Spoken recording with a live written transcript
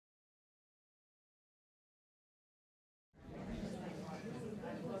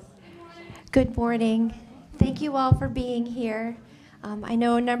Good morning. Thank you all for being here. I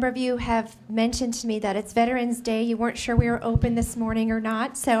know a number of you have mentioned to me that it's Veterans Day. You weren't sure we were open this morning or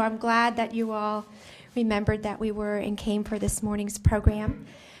not, so I'm glad that you all remembered that we were and came for this morning's program.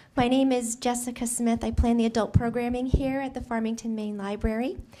 My name is Jessica Smith. I plan the adult programming here at the Farmington Main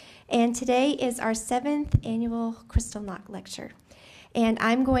Library, and today is our 7th Annual Kristallnacht Lecture. And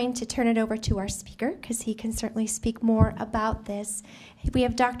I'm going to turn it over to our speaker because he can certainly speak more about this. We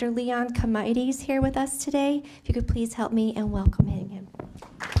have Dr. Leon Chameides here with us today. If you could please help me in welcoming him.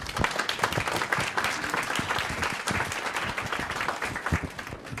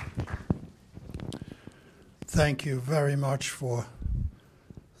 Thank you very much for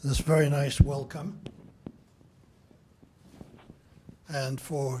this very nice welcome and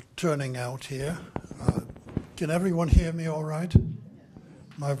for turning out here. Can everyone hear me all right?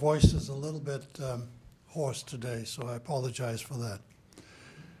 My voice is a little bit hoarse today, so I apologize for that.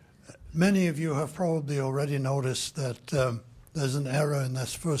 Many of you have probably already noticed that there's an error in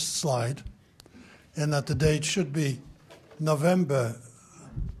this first slide, and that the date should be November.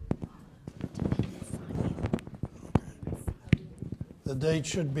 The date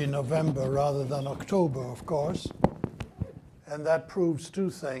should be November rather than October, of course. And that proves two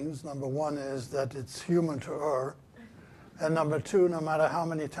things. Number one is that it's human to err. And number two, no matter how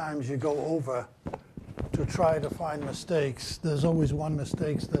many times you go over to try to find mistakes, there's always one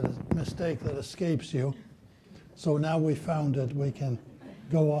mistake that escapes you. So now we found it, we can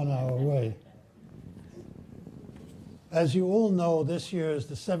go on our way. As you all know, this year is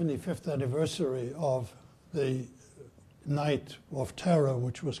the 75th anniversary of the Night of Terror,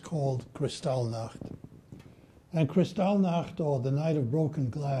 which was called Kristallnacht. And Kristallnacht, or the Night of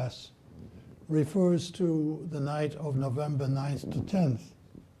Broken Glass, refers to the night of November 9th to 10th,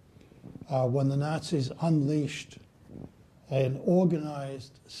 when the Nazis unleashed an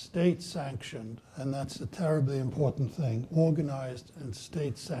organized, state-sanctioned, and that's a terribly important thing, organized and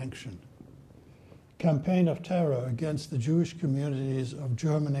state-sanctioned campaign of terror against the Jewish communities of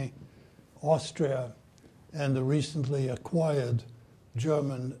Germany, Austria, and the recently acquired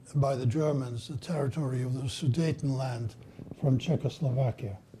by the Germans, the territory of the Sudetenland from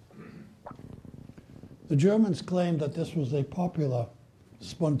Czechoslovakia. The Germans claimed that this was a popular,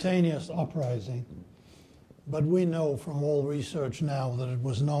 spontaneous uprising, but we know from all research now that it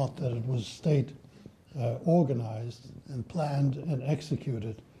was not, that it was state organized and planned and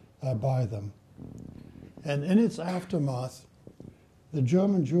executed by them. And in its aftermath, the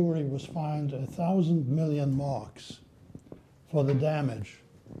German Jewry was fined 1,000 million marks for the damage.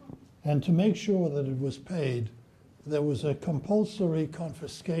 And to make sure that it was paid, there was a compulsory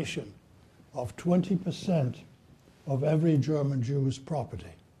confiscation of 20% of every German Jew's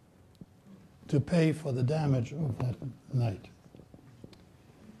property to pay for the damage of that night.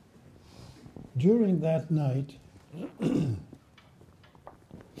 During that night,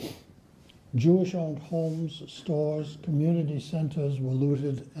 Jewish-owned homes, stores, community centers were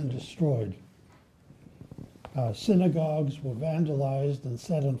looted and destroyed. Synagogues were vandalized and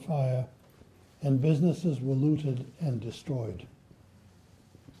set on fire, and businesses were looted and destroyed.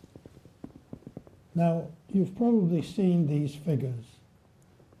 Now, you've probably seen these figures.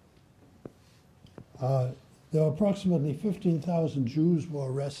 There were approximately 15,000 Jews were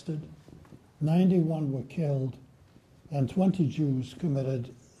arrested, 91 were killed, and 20 Jews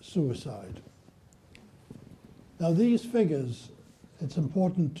committed suicide. Now, these figures, it's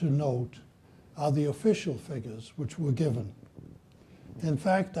important to note, are the official figures which were given. In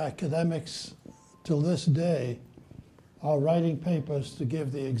fact, academics till this day are writing papers to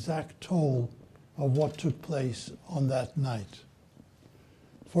give the exact toll of what took place on that night.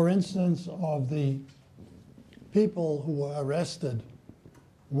 For instance, of the people who were arrested,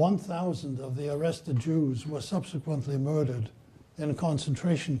 1,000 of the arrested Jews were subsequently murdered in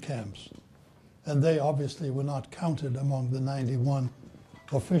concentration camps, and they obviously were not counted among the 91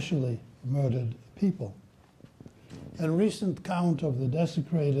 officially murdered people. A recent count of the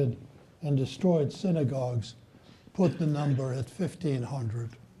desecrated and destroyed synagogues put the number at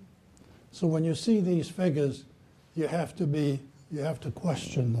 1,500. So when you see these figures, you have to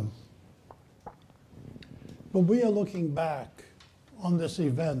question them. But we are looking back on this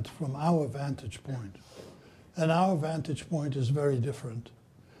event from our vantage point. And our vantage point is very different.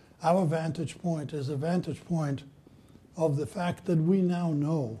 Our vantage point is a vantage point of the fact that we now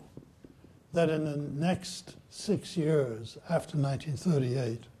know that in the next 6 years after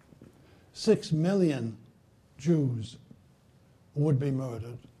 1938, 6 million Jews would be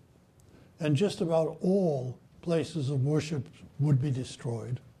murdered. And just about all places of worship would be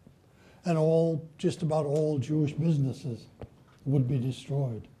destroyed. And just about all Jewish businesses would be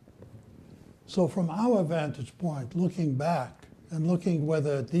destroyed. So from our vantage point, looking back and looking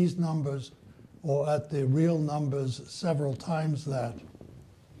whether at these numbers or at the real numbers several times that,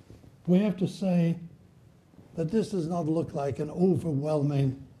 we have to say that this does not look like an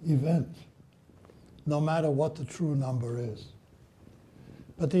overwhelming event, no matter what the true number is.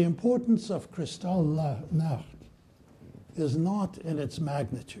 But the importance of Kristallnacht is not in its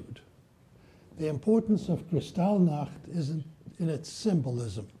magnitude. The importance of Kristallnacht is in its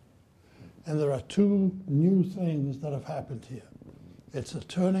symbolism. And there are two new things that have happened here. It's a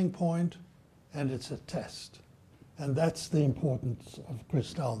turning point and it's a test. And that's the importance of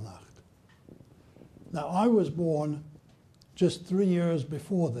Kristallnacht. Now, I was born just 3 years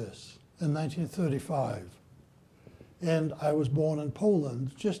before this, in 1935. And I was born in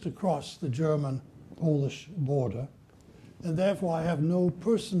Poland, just across the German-Polish border. And therefore, I have no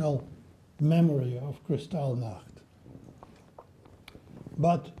personal memory of Kristallnacht.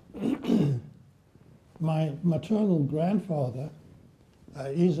 But my maternal grandfather,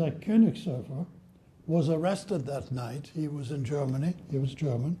 Isaac Königshofer, was arrested that night. He was in Germany. He was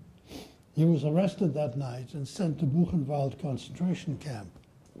German. He was arrested that night and sent to Buchenwald concentration camp.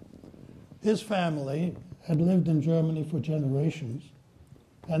 His family had lived in Germany for generations,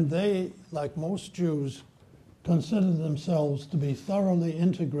 and they, like most Jews, considered themselves to be thoroughly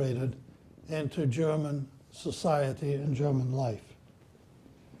integrated into German society and German life.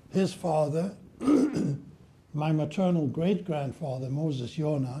 His father, my maternal great-grandfather, Moses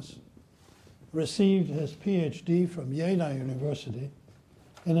Jonas, received his PhD from Jena University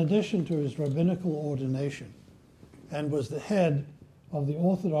in addition to his rabbinical ordination, and was the head of the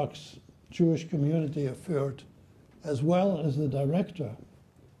Orthodox Jewish community of Fürth, as well as the director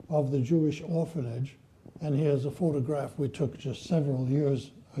of the Jewish orphanage. And here's a photograph we took just several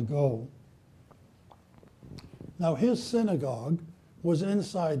years ago. Now, his synagogue was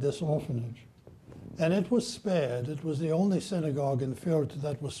inside this orphanage, and it was spared. It was the only synagogue in Fürth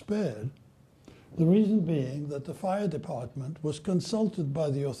that was spared. The reason being that the fire department was consulted by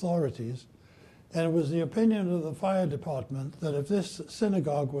the authorities, and it was the opinion of the fire department that if this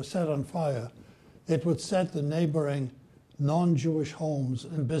synagogue was set on fire, it would set the neighboring non-Jewish homes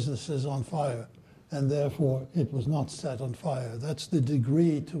and businesses on fire, and therefore it was not set on fire. That's the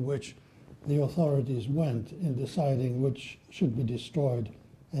degree to which the authorities went in deciding which should be destroyed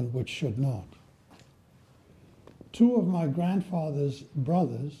and which should not. Two of my grandfather's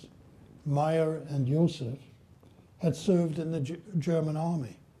brothers, Meyer and Joseph, had served in the German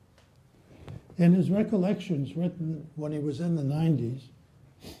army. In his recollections written when he was in the 90s,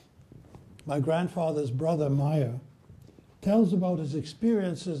 my grandfather's brother Meyer tells about his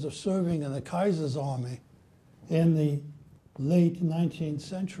experiences of serving in the Kaiser's army in the late 19th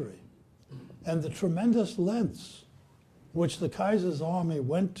century and the tremendous lengths which the Kaiser's army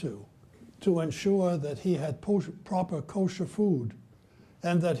went to ensure that he had proper kosher food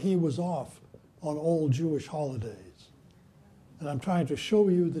and that he was off on all Jewish holidays. And I'm trying to show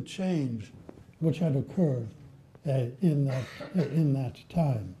you the change which had occurred in that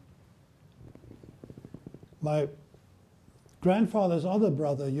time. My grandfather's other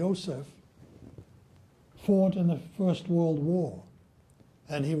brother, Joseph, fought in the First World War,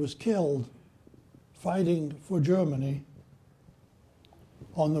 and he was killed fighting for Germany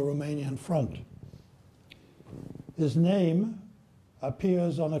on the Romanian front. His name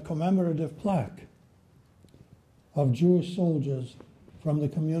appears on a commemorative plaque of Jewish soldiers from the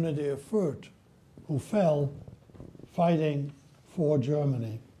community of Fürth who fell fighting for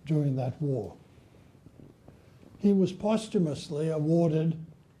Germany during that war. He was posthumously awarded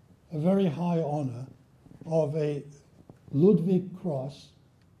a very high honor of a Ludwig Cross,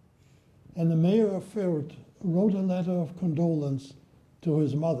 and the mayor of Fürth wrote a letter of condolence to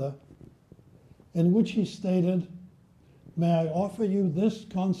his mother in which he stated, "May I offer you this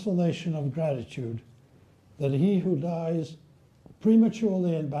consolation of gratitude, that he who dies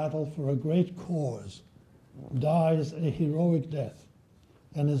prematurely in battle for a great cause dies a heroic death,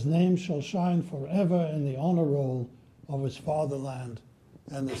 and his name shall shine forever in the honor roll of his fatherland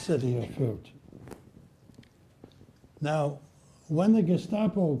and the city of Fürth." Now, when the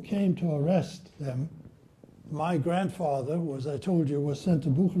Gestapo came to arrest them, my grandfather, who, as I told you, was sent to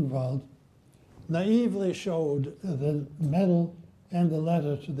Buchenwald, naively showed the medal and the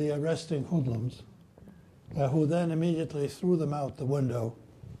letter to the arresting hoodlums, who then immediately threw them out the window,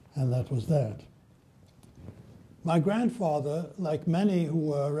 and that was that. My grandfather, like many who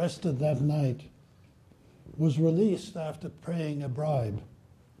were arrested that night, was released after paying a bribe.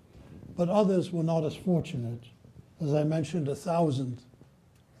 But others were not as fortunate. As I mentioned, 1,000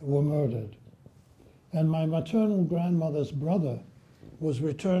 were murdered. And my maternal grandmother's brother was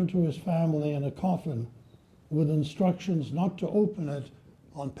returned to his family in a coffin with instructions not to open it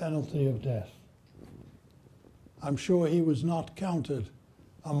on penalty of death. I'm sure he was not counted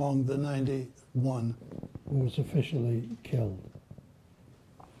among the 91 who was officially killed.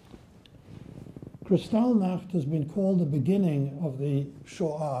 Kristallnacht has been called the beginning of the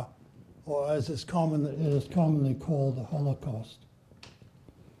Shoah, or as it is commonly called, the Holocaust.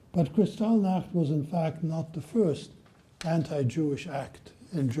 But Kristallnacht was in fact not the first anti-Jewish act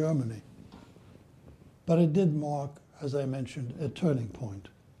in Germany. But it did mark, as I mentioned, a turning point.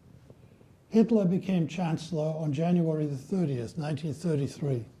 Hitler became Chancellor on January the 30th,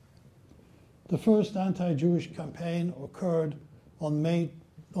 1933. The first anti-Jewish campaign occurred on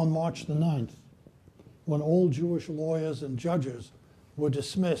March the 9th, when all Jewish lawyers and judges were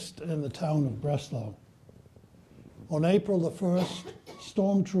dismissed in the town of Breslau. On April the 1st,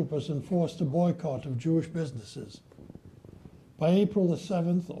 stormtroopers enforced a boycott of Jewish businesses. By April the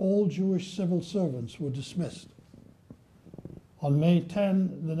 7th, all Jewish civil servants were dismissed. On May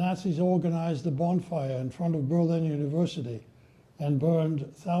 10, the Nazis organized a bonfire in front of Berlin University and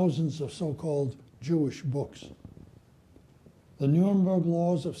burned thousands of so-called Jewish books. The Nuremberg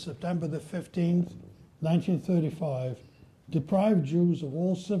laws of September the 15th, 1935, deprived Jews of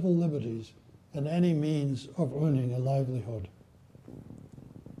all civil liberties and any means of earning a livelihood.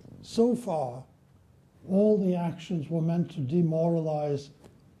 So far, all the actions were meant to demoralize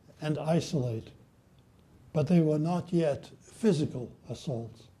and isolate, but they were not yet physical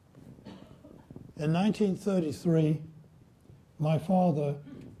assaults. In 1933, my father,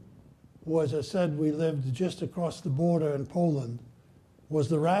 who, as I said, we lived just across the border in Poland, was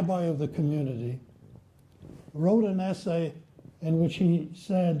the rabbi of the community, wrote an essay in which he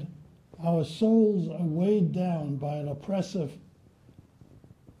said, "Our souls are weighed down by an oppressive,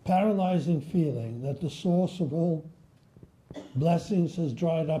 paralyzing feeling that the source of all blessings has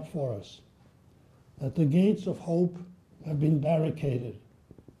dried up for us, that the gates of hope have been barricaded,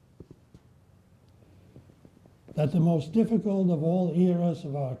 that the most difficult of all eras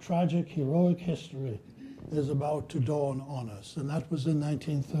of our tragic, heroic history is about to dawn on us." And that was in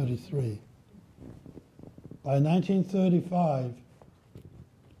 1933. By 1935,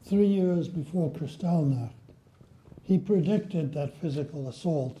 3 years before Kristallnacht, he predicted that physical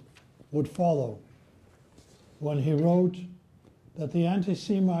assault would follow when he wrote that the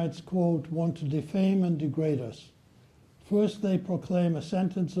anti-Semites, quote, "want to defame and degrade us. First they proclaim a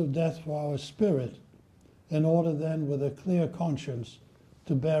sentence of death for our spirit, in order then, with a clear conscience,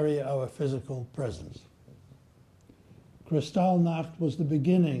 to bury our physical presence." Kristallnacht was the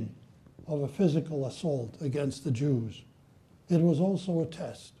beginning of a physical assault against the Jews. It was also a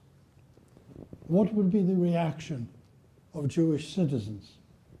test. What would be the reaction of Jewish citizens?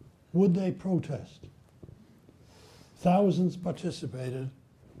 Would they protest? Thousands participated.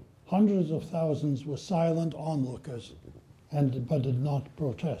 Hundreds of thousands were silent onlookers but did not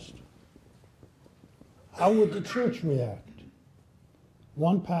protest. How would the church react?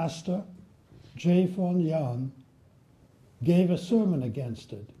 One pastor, J. von Jahn, gave a sermon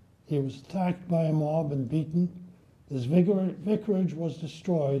against it. He was attacked by a mob and beaten. His vicarage was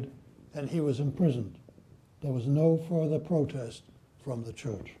destroyed, and he was imprisoned. There was no further protest from the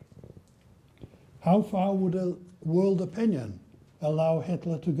church. How far would a world opinion allow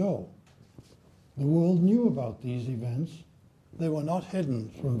Hitler to go? The world knew about these events. They were not hidden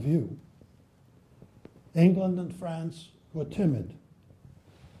from view. England and France were timid.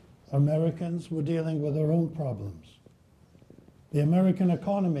 Americans were dealing with their own problems. The American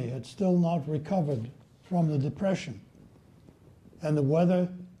economy had still not recovered from the Depression, and the weather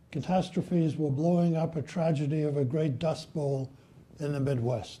catastrophes were blowing up a tragedy of a great dust bowl in the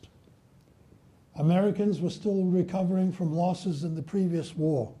Midwest. Americans were still recovering from losses in the previous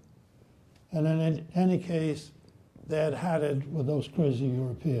war, and in any case, they had had it with those crazy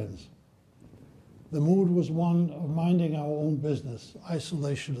Europeans. The mood was one of minding our own business,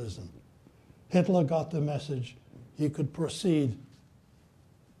 isolationism. Hitler got the message. He could proceed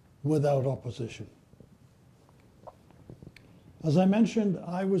without opposition. As I mentioned,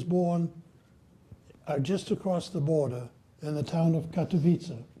 I was born just across the border in the town of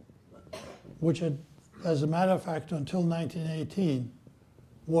Katowice, which had, as a matter of fact, until 1918,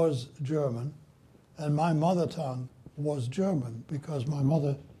 was German, and my mother tongue was German because my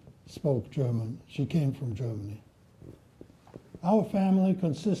mother spoke German. She came from Germany. Our family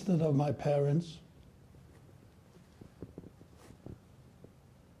consisted of my parents,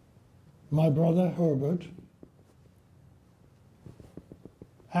 my brother Herbert.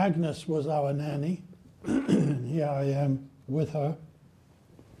 Agnes was our nanny. Here I am with her.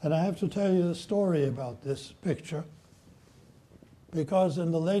 And I have to tell you the story about this picture. because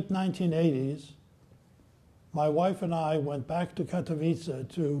in the late 1980s, my wife and I went back to Katowice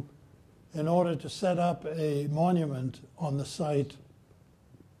in order to set up a monument on the site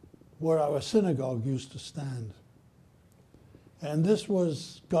where our synagogue used to stand. And this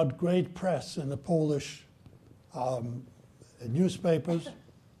got great press in the Polish newspapers,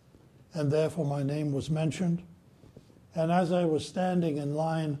 and therefore my name was mentioned. And as I was standing in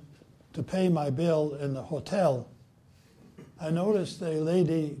line to pay my bill in the hotel, I noticed a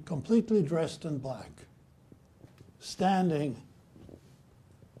lady completely dressed in black, standing,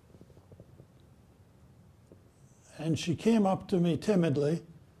 and she came up to me timidly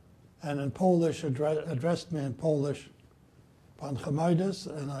and in Polish addressed me in Polish, "Pan Chameides,"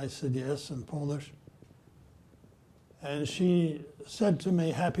 and I said yes in Polish. And she said to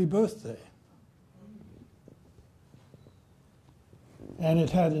me, "Happy birthday." And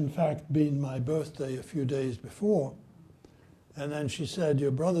it had in fact been my birthday a few days before. And then she said, "Your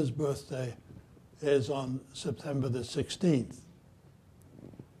brother's birthday is on September the 16th.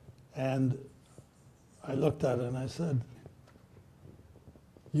 And I looked at her and I said,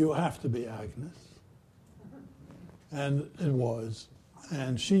 "You have to be Agnes." And it was.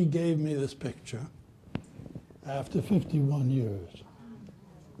 And she gave me this picture after 51 years.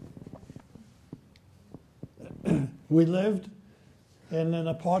 We lived in an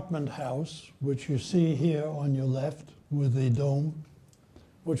apartment house, which you see here on your left with the dome,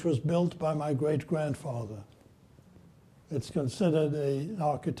 which was built by my great-grandfather. It's considered an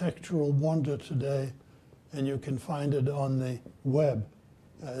architectural wonder today, and you can find it on the web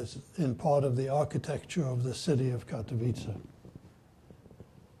as in part of the architecture of the city of Katowice.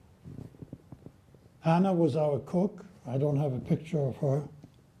 Anna was our cook. I don't have a picture of her.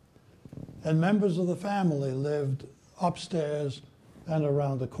 And members of the family lived upstairs and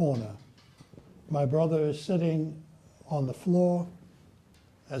around the corner. My brother is sitting on the floor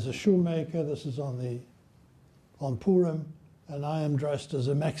as a shoemaker. This is on Purim, and I am dressed as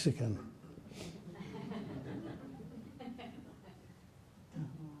a Mexican.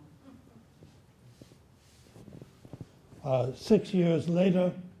 6 years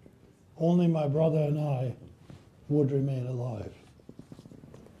later, only my brother and I would remain alive.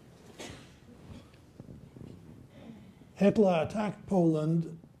 Hitler attacked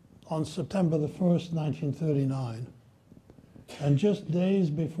Poland on September the 1st, 1939, and just days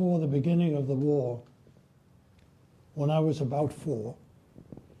before the beginning of the war, when I was about 4,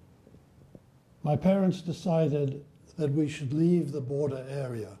 my parents decided that we should leave the border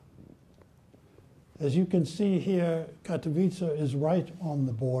area. As you can see here, Katowice is right on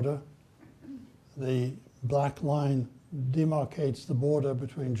the border. The black line demarcates the border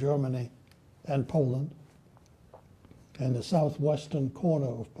between Germany and Poland, and the southwestern corner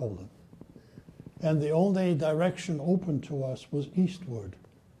of Poland. And the only direction open to us was eastward.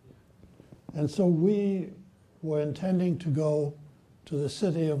 And so we were intending to go to the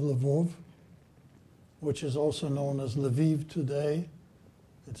city of Lvov, which is also known as Lviv today.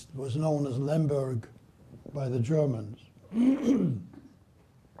 It was known as Lemberg by the Germans.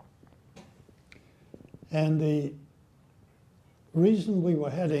 And the reason we were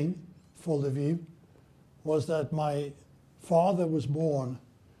heading for Lviv was that my father was born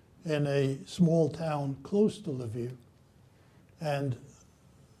in a small town close to Lviv, and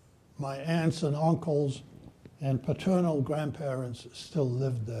my aunts and uncles and paternal grandparents still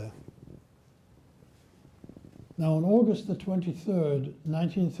lived there. Now, on August the 23rd,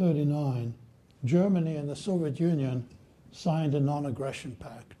 1939, Germany and the Soviet Union signed a non-aggression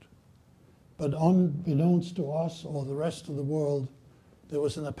pact. But unbeknownst to us or the rest of the world, there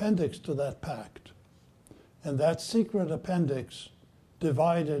was an appendix to that pact. And that secret appendix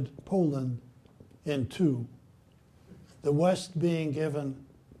divided Poland in two, the West being given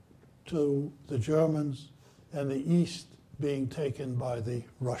to the Germans and the East being taken by the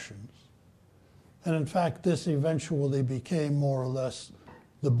Russians. And in fact, this eventually became more or less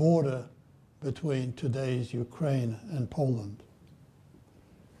the border between today's Ukraine and Poland.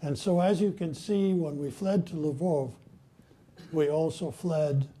 And so as you can see, when we fled to Lvov, we also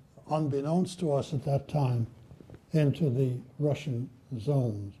fled, unbeknownst to us at that time, into the Russian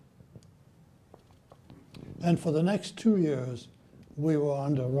zones. And for the next 2 years, we were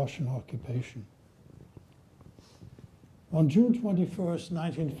under Russian occupation. On June 21st,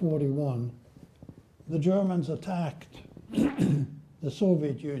 1941, the Germans attacked the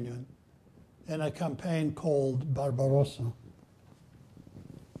Soviet Union in a campaign called Barbarossa.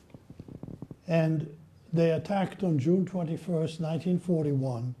 And they attacked on June 21st,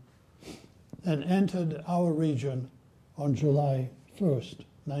 1941, and entered our region on July 1st,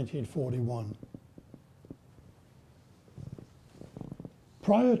 1941.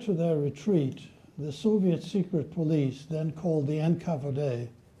 Prior to their retreat, the Soviet secret police, then called the NKVD,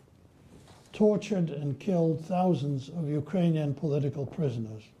 tortured and killed thousands of Ukrainian political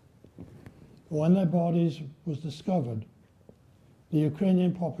prisoners. When their bodies was discovered, the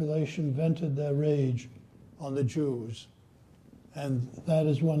Ukrainian population vented their rage on the Jews, and that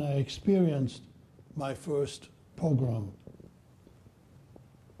is when I experienced my first pogrom.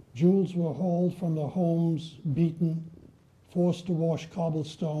 Jews were hauled from their homes, beaten, forced to wash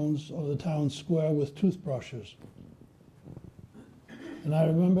cobblestones of the town square with toothbrushes. And I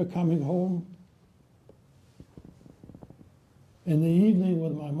remember coming home in the evening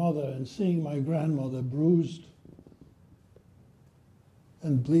with my mother and seeing my grandmother bruised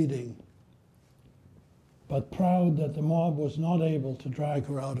and bleeding, but proud that the mob was not able to drag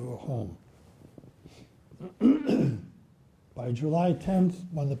her out of her home. By July 10th,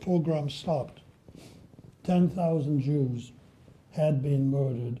 when the pogrom stopped, 10,000 Jews had been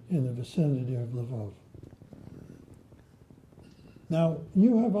murdered in the vicinity of Lvov. Now,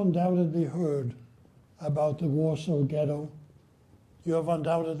 you have undoubtedly heard about the Warsaw Ghetto. You have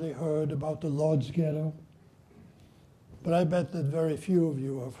undoubtedly heard about the Lodz Ghetto. But I bet that very few of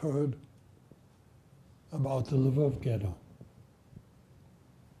you have heard about the Lvov Ghetto.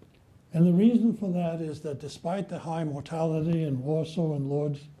 And the reason for that is that despite the high mortality in Warsaw and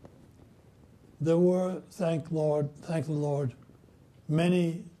Lodz, there were, thank the Lord,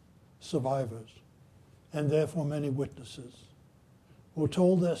 many survivors, and therefore many witnesses, who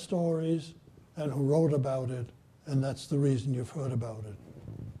told their stories and who wrote about it, and that's the reason you've heard about it.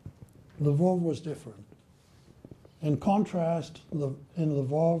 Lvov was different. In contrast, in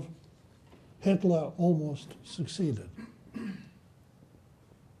Lvov, Hitler almost succeeded.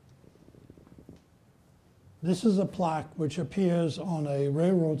 This is a plaque which appears on a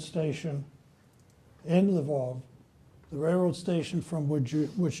railroad station in Lvov, the railroad station from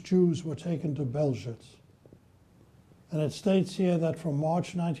which Jews were taken to Belzec. And it states here that from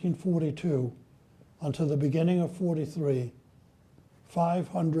March 1942 until the beginning of 43,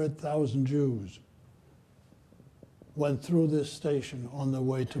 500,000 Jews went through this station on their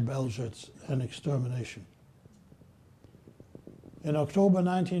way to Belzec and extermination. In October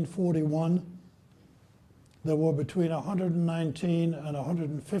 1941, there were between 119 and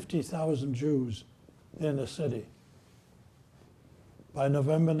 150,000 Jews in the city. By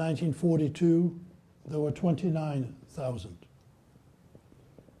November 1942, there were 29,000.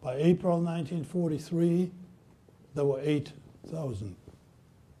 By April 1943, there were 8,000.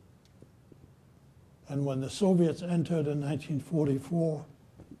 And when the Soviets entered in 1944,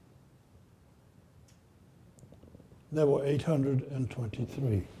 there were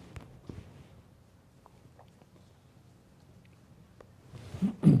 823.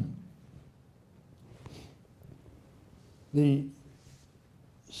 The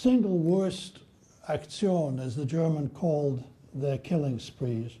single worst action, as the German called their killing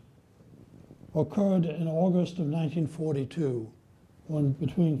sprees, occurred in August of 1942, when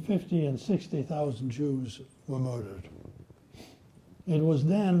between 50 and 60,000 Jews were murdered. It was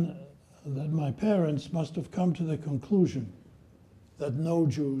then that my parents must have come to the conclusion that no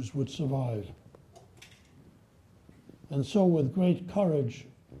Jews would survive. And so with great courage,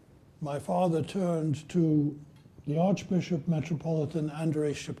 my father turned to the Archbishop Metropolitan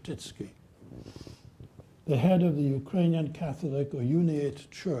Andrei Sheptytsky, the head of the Ukrainian Catholic or Uniate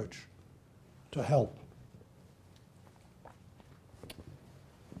Church, to help.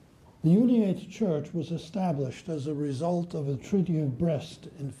 The Uniate Church was established as a result of the Treaty of Brest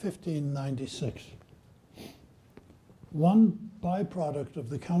in 1596. One byproduct of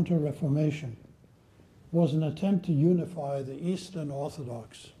the Counter-Reformation was an attempt to unify the Eastern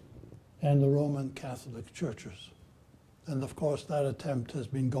Orthodox and the Roman Catholic churches. And of course, that attempt has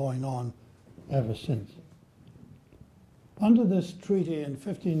been going on ever since. Under this treaty in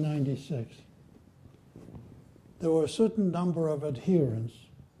 1596, there were a certain number of adherents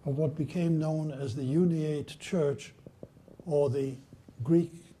of what became known as the Uniate Church, or the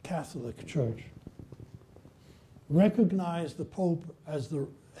Greek Catholic Church, recognized the Pope as the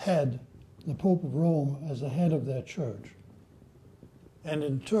head, the Pope of Rome as the head of their church, and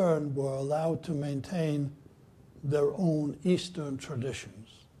in turn were allowed to maintain their own Eastern traditions.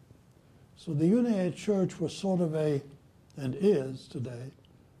 So the Uniate Church was sort of a, and is today,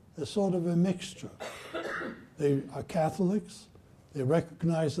 a sort of a mixture. They are Catholics, they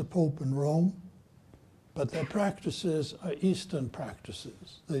recognize the Pope in Rome, but their practices are Eastern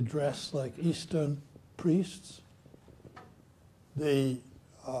practices. They dress like Eastern priests. The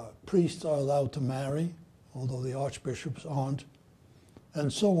priests are allowed to marry, although the archbishops aren't,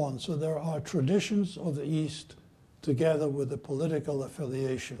 and so on. So there are traditions of the East together with the political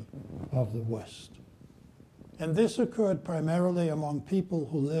affiliation of the West. And this occurred primarily among people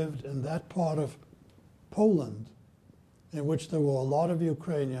who lived in that part of Poland in which there were a lot of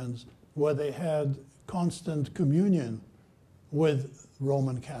Ukrainians, where they had constant communion with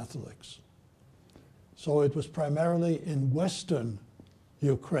Roman Catholics. So it was primarily in Western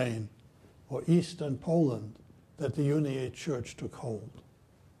Ukraine or Eastern Poland that the Uniate Church took hold.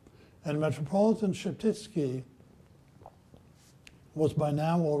 And Metropolitan Szeptycki was by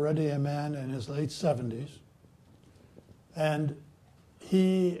now already a man in his late 70s, and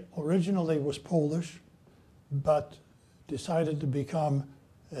he originally was Polish, but decided to become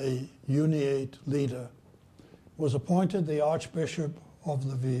a Uniate leader, was appointed the Archbishop of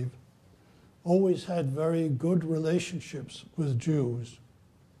Lviv, always had very good relationships with Jews.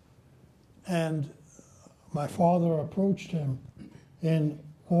 And my father approached him in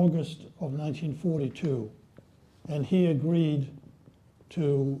August of 1942, and he agreed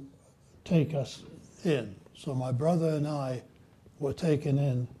to take us in. So my brother and I were taken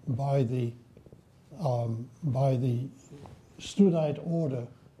in by the Studite order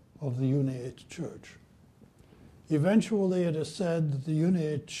of the Uniate Church. Eventually, it is said that the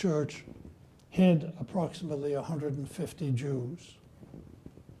Uniate Church hid approximately 150 Jews.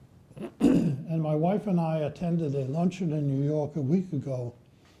 And my wife and I attended a luncheon in New York a week ago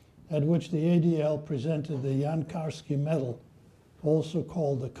at which the ADL presented the Jan Karski Medal, also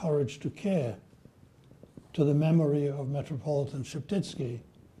called the Courage to Care, to the memory of Metropolitan Szeptycki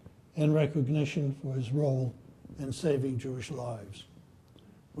in recognition for his role in saving Jewish lives.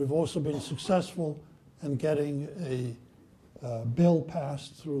 We've also been successful in getting a bill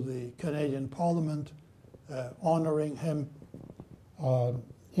passed through the Canadian Parliament honoring him.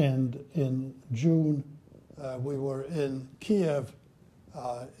 And in June, we were in Kiev,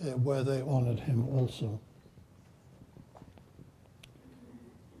 where they honored him also.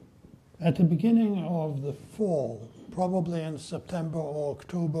 At the beginning of the fall, probably in September or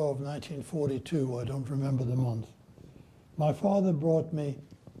October of 1942, I don't remember the month, my father brought me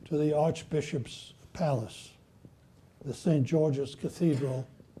to the Archbishop's Palace, the St. George's Cathedral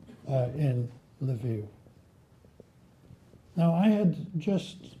in Lviv. Now, I had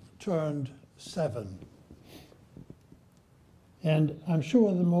just turned 7. And I'm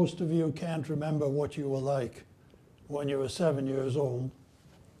sure that most of you can't remember what you were like when you were 7 years old.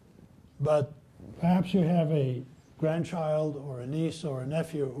 But perhaps you have a grandchild or a niece or a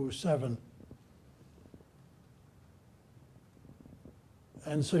nephew who's 7.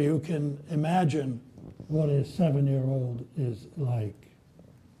 And so you can imagine what a 7-year-old is like.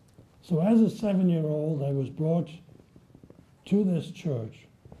 So as a 7-year-old, I was brought to this church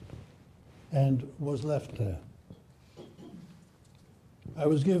and was left there. I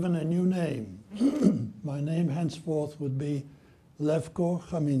was given a new name. My name henceforth would be Levko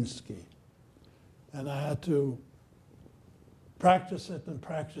Chaminsky. And I had to practice it and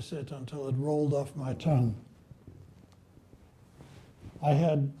practice it until it rolled off my tongue. I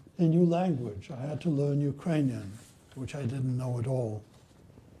had a new language. I had to learn Ukrainian, which I didn't know at all.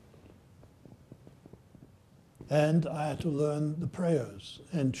 And I had to learn the prayers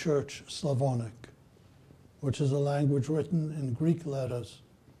in Church Slavonic, which is a language written in Greek letters.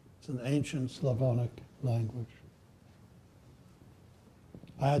 It's an ancient Slavonic language.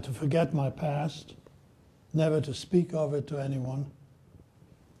 I had to forget my past, never to speak of it to anyone,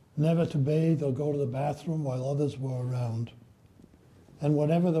 never to bathe or go to the bathroom while others were around. And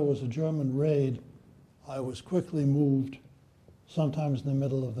whenever there was a German raid, I was quickly moved, sometimes in the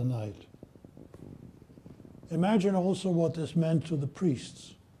middle of the night. Imagine also what this meant to the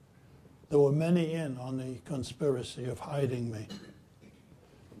priests. There were many in on the conspiracy of hiding me.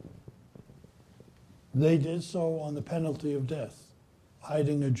 They did so on the penalty of death.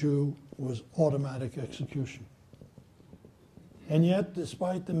 Hiding a Jew was automatic execution. And yet,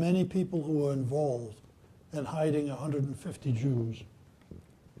 despite the many people who were involved in hiding 150 Jews,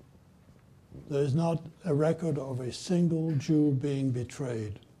 there is not a record of a single Jew being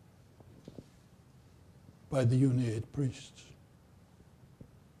betrayed by the Uniate priests.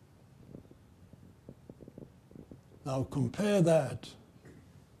 Now compare that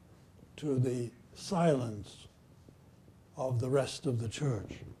to the silence of the rest of the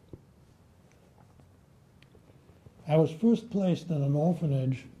church. I was first placed in an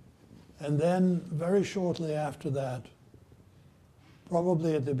orphanage, and then very shortly after that,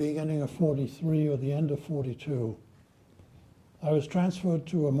 probably at the beginning of 43 or the end of 42, I was transferred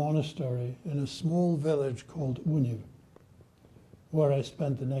to a monastery in a small village called Univ, where I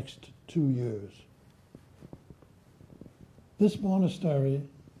spent the next 2 years. This monastery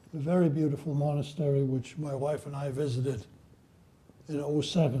a very beautiful monastery which my wife and I visited in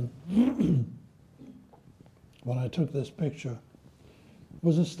 '07 when I took this picture. It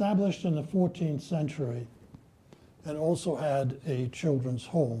was established in the 14th century and also had a children's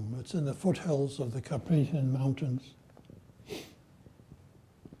home. It's in the foothills of the Carpathian Mountains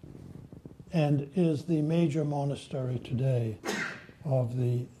and is the major monastery today of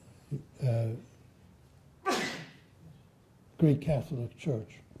the Greek Catholic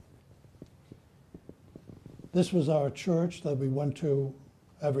Church. This was our church that we went to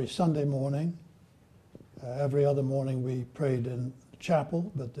every Sunday morning. Every other morning we prayed in chapel,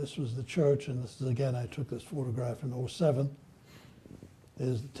 but this was the church, and this is, again, I took this photograph in '07,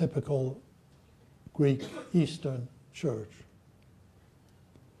 is the typical Greek Eastern church.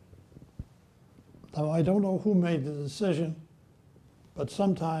 Now, I don't know who made the decision, but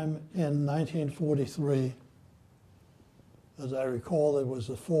sometime in 1943, as I recall, it was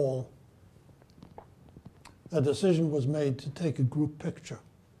the fall, a decision was made to take a group picture.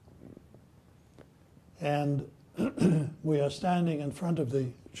 And we are standing in front of the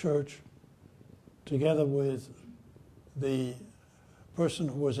church together with the person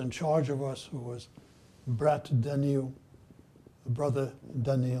who was in charge of us, who was Brat Daniel, brother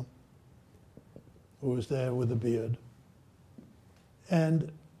Daniel, who was there with a beard.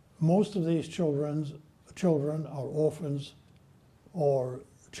 And most of these children are orphans or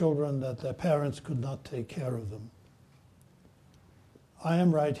children that their parents could not take care of them. I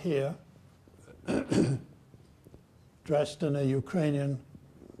am right here, dressed in a Ukrainian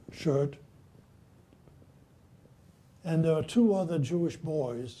shirt, and there are two other Jewish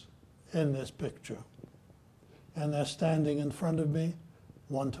boys in this picture, and they're standing in front of me,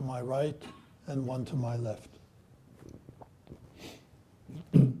 one to my right and one to my left.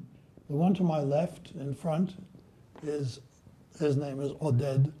 The one to my left in front his name is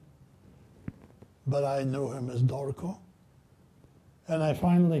Oded, but I knew him as Dorko. And I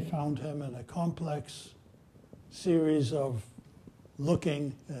finally found him in a complex series of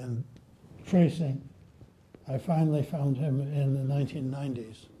looking and tracing. I finally found him in the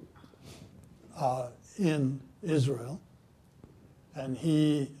 1990s in Israel. And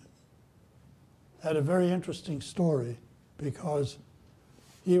he had a very interesting story because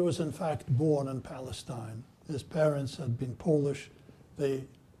he was in fact born in Palestine. His parents had been Polish. They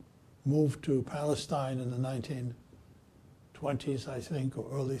moved to Palestine in the 1920s, I think, or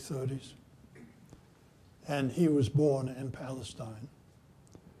early 30s. And he was born in Palestine.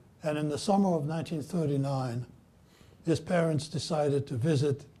 And in the summer of 1939, his parents decided to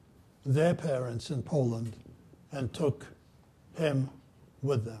visit their parents in Poland and took him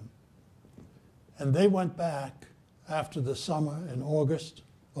with them. And they went back after the summer in August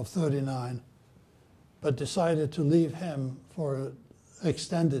of '39, but decided to leave him for an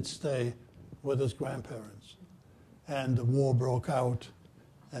extended stay with his grandparents. And the war broke out,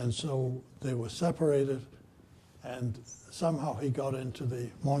 and so they were separated, and somehow he got into the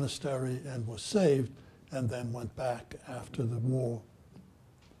monastery and was saved, and then went back after the war.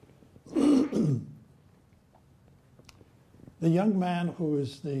 The young man who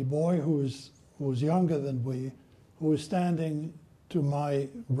is the boy who was younger than we, who was standing to my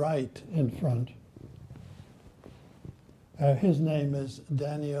right in front, his name is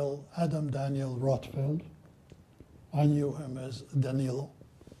Adam Daniel Rothfeld. I knew him as Danilo.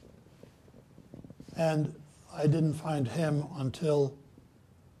 And I didn't find him until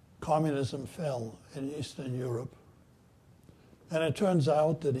communism fell in Eastern Europe. And it turns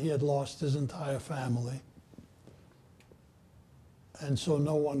out that he had lost his entire family. And so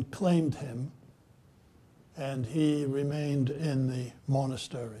no one claimed him, and he remained in the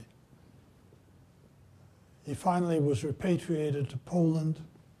monastery. He finally was repatriated to Poland,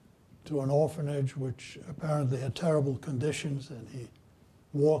 to an orphanage which apparently had terrible conditions, and he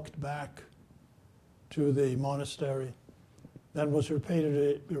walked back to the monastery, then was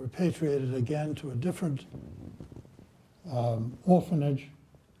repatriated again to a different orphanage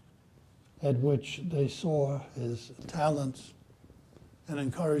at which they saw his talents and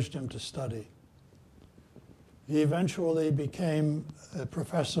encouraged him to study. He eventually became a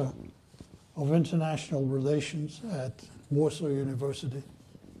professor of international relations at Warsaw University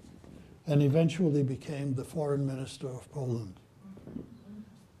and eventually became the foreign minister of Poland.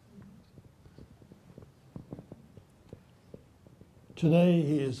 Today,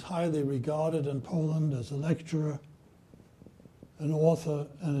 he is highly regarded in Poland as a lecturer, an author,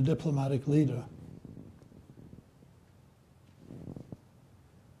 and a diplomatic leader.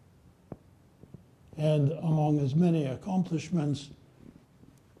 And among his many accomplishments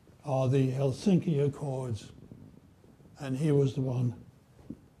are the Helsinki Accords, and he was the one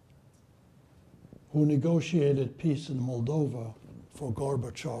who negotiated peace in Moldova for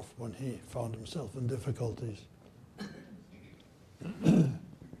Gorbachev when he found himself in difficulties.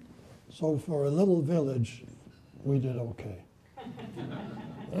 So for a little village, we did okay.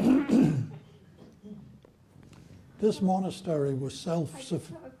 This monastery was I just have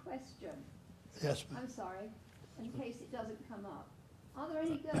a question. Yes, ma'am. I'm sorry, in case it doesn't come up. Are there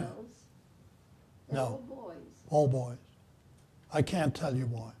any girls? They're No. all boys. All boys. I can't tell you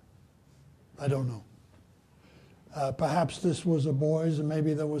why. I don't know. Perhaps this was a boys, and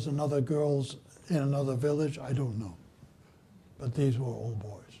maybe there was another girls in another village. I don't know. But these were all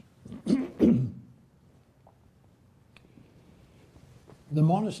boys. The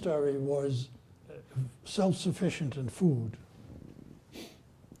monastery was self-sufficient in food.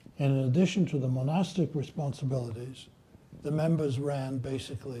 And in addition to the monastic responsibilities, the members ran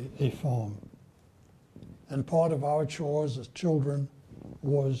basically a farm. And part of our chores as children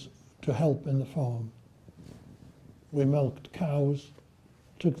was to help in the farm. We milked cows,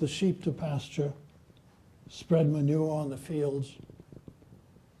 took the sheep to pasture, spread manure on the fields,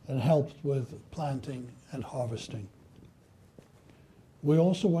 and helped with planting and harvesting. We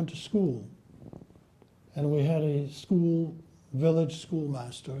also went to school, and we had a village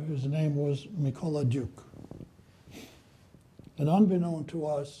schoolmaster. His name was Mikola Duke. And unbeknown to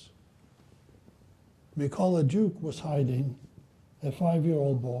us, Mikola Duke was hiding a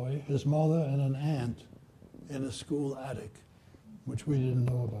 5-year-old boy, his mother, and an aunt in a school attic, which we didn't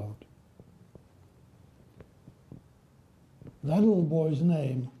know about. That little boy's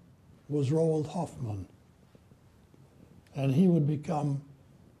name was Roald Hoffman, and he would become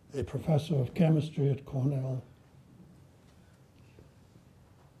a professor of chemistry at Cornell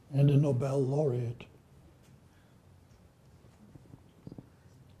and a Nobel laureate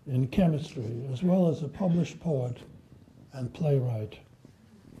in chemistry, as well as a published poet and playwright.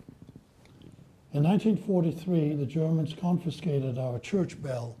 In 1943, the Germans confiscated our church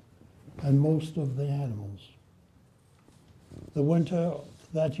bell and most of the animals. The winter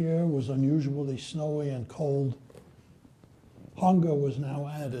that year was unusually snowy and cold. Hunger was now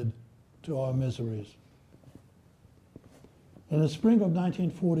added to our miseries. In the spring of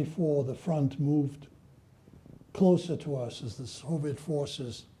 1944, the front moved closer to us as the Soviet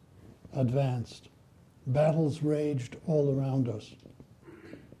forces advanced. Battles raged all around us.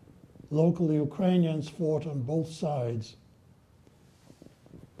 Local Ukrainians fought on both sides,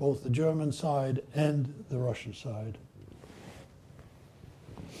 both the German side and the Russian side.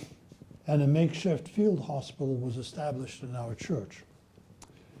 And a makeshift field hospital was established in our church.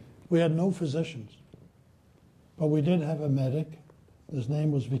 We had no physicians, but we did have a medic. His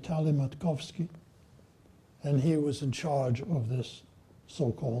name was Vitaly Matkovsky, and he was in charge of this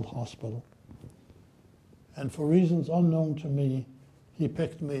so-called hospital. And for reasons unknown to me, he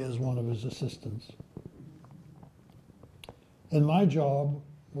picked me as one of his assistants. And my job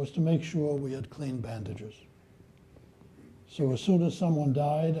was to make sure we had clean bandages. So as soon as someone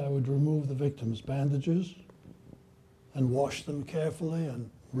died, I would remove the victim's bandages and wash them carefully and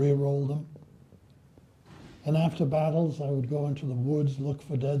re-roll them. And after battles, I would go into the woods, look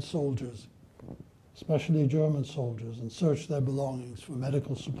for dead soldiers, especially German soldiers, and search their belongings for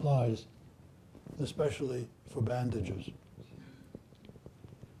medical supplies, especially for bandages.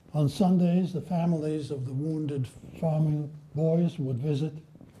 On Sundays, the families of the wounded farming boys would visit,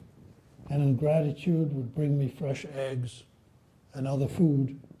 and in gratitude would bring me fresh eggs and other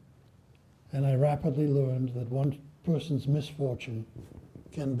food, and I rapidly learned that one person's misfortune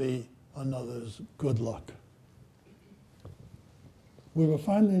can be another's good luck. We were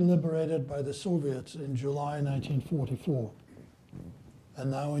finally liberated by the Soviets in July 1944,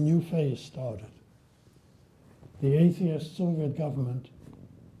 and now a new phase started. The atheist Soviet government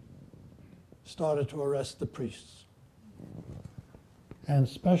started to arrest the priests, and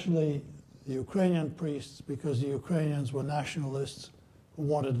especially the Ukrainian priests, because the Ukrainians were nationalists who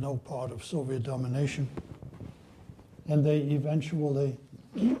wanted no part of Soviet domination, and they eventually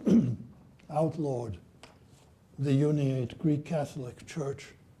outlawed the Uniate Greek Catholic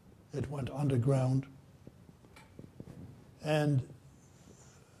Church. It went underground, and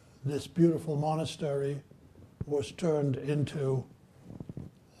this beautiful monastery was turned into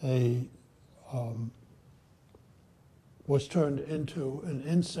an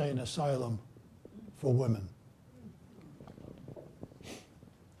insane asylum for women.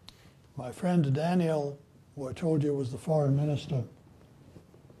 My friend Daniel, who I told you was the foreign minister,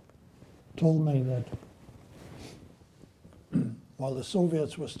 told me that while the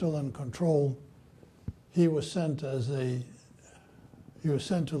Soviets were still in control, he was sent to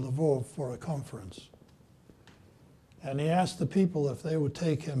Lvov for a conference. And he asked the people if they would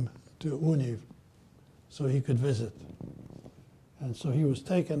take him to Univ so he could visit. And so he was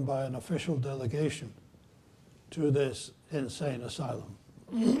taken by an official delegation to this insane asylum.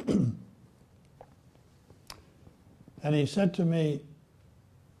 And he said to me,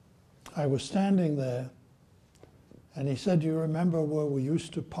 I was standing there, and he said, do you remember where we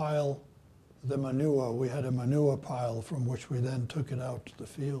used to pile the manure? We had a manure pile from which we then took it out to the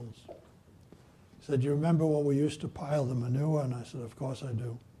fields. He said, do you remember where we used to pile the manure? And I said, of course I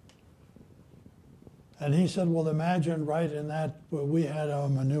do. And he said, well, imagine right in that where we had our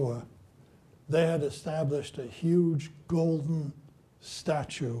manure, they had established a huge golden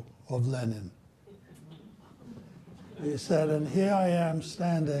statue of Lenin. He said, and here I am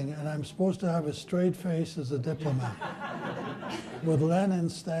standing, and I'm supposed to have a straight face as a diplomat, with Lenin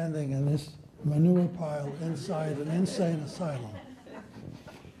standing in this manure pile inside an insane asylum.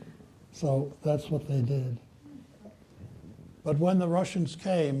 So that's what they did. But when the Russians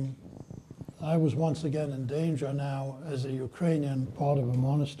came, I was once again in danger now as a Ukrainian, part of a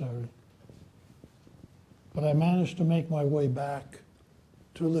monastery. But I managed to make my way back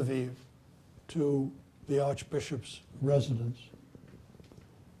to Lviv, to the Archbishop's residence.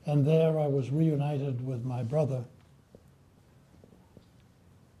 And there I was reunited with my brother.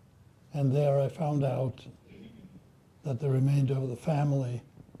 And there I found out that the remainder of the family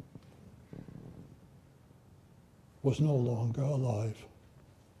was no longer alive.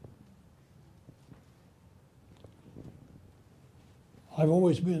 I've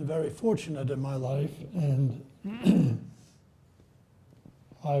always been very fortunate in my life, and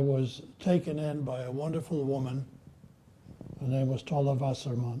I was taken in by a wonderful woman. Her name was Tola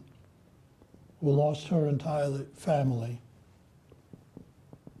Wasserman, who lost her entire family.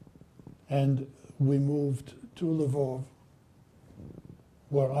 And we moved to Lvov,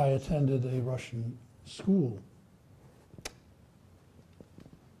 where I attended a Russian school.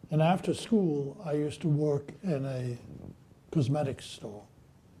 And after school, I used to work in a cosmetics store.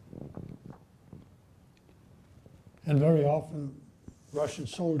 And very often, Russian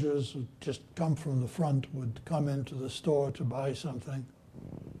soldiers who just come from the front would come into the store to buy something.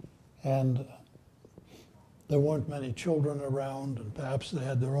 And there weren't many children around, and perhaps they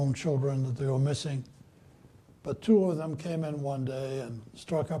had their own children that they were missing. But two of them came in one day and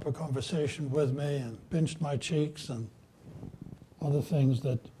struck up a conversation with me and pinched my cheeks and other things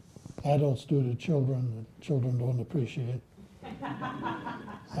that adults do to children that children don't appreciate.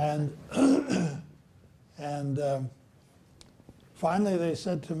 And finally they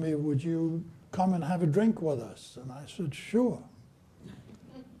said to me, would you come and have a drink with us? And I said, sure.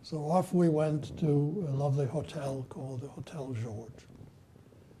 So off we went to a lovely hotel called the Hotel George.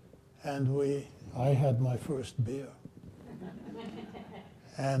 And I had my first beer.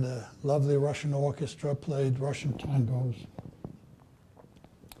 And a lovely Russian orchestra played Russian tangos.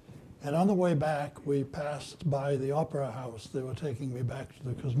 And on the way back, we passed by the Opera House. They were taking me back to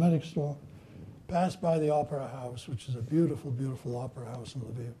the cosmetic store. Passed by the Opera House, which is a beautiful, beautiful opera house in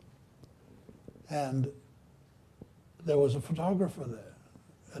Lviv. And there was a photographer there.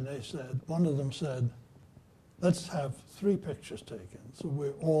 And they said, one of them said, let's have 3 pictures taken so we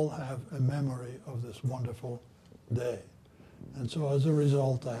all have a memory of this wonderful day. And so as a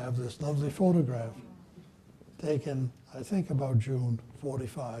result, I have this lovely photograph taken, I think about June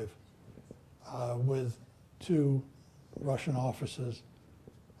 45, with 2 Russian officers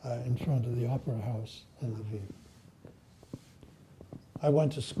in front of the Opera House in Lviv. I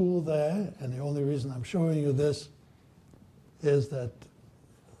went to school there, and the only reason I'm showing you this is that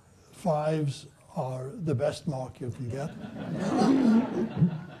 5s are the best mark you can get.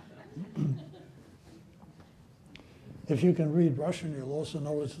 If you can read Russian, you'll also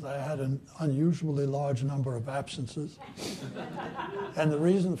notice that I had an unusually large number of absences. And the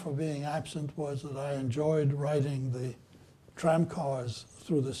reason for being absent was that I enjoyed riding the tram cars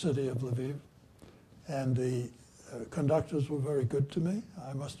through the city of Lviv. And the conductors were very good to me.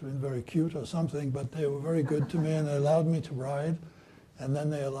 I must have been very cute or something, but they were very good to me, and they allowed me to ride. And then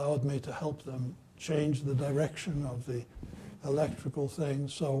they allowed me to help them change the direction of the electrical thing.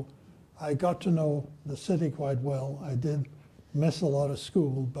 So I got to know the city quite well. I did miss a lot of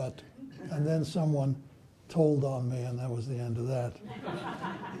school, and then someone told on me, and that was the end of that.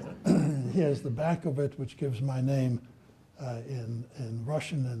 Here's the back of it, which gives my name in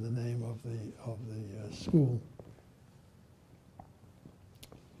Russian and the name of the school.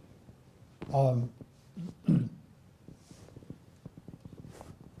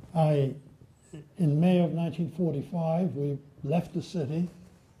 In May of 1945, we left the city,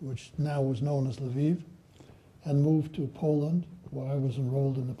 which now was known as Lviv, and moved to Poland, where I was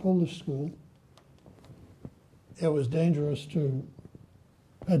enrolled in the Polish school. It was dangerous to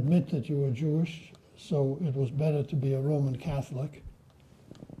admit that you were Jewish, so it was better to be a Roman Catholic.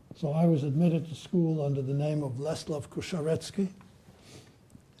 So I was admitted to school under the name of Leslav Kusharetsky,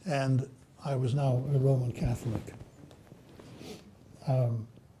 and I was now a Roman Catholic.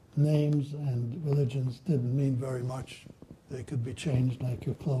 Names and religions didn't mean very much. They could be changed like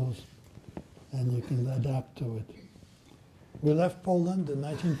your clothes, and you can adapt to it. We left Poland in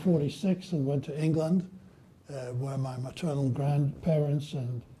 1946 and went to England, where my maternal grandparents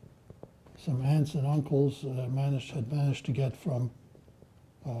and some aunts and uncles had managed to get from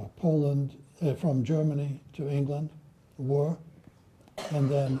from Germany to England, were. And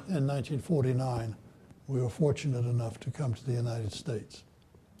then in 1949, we were fortunate enough to come to the United States.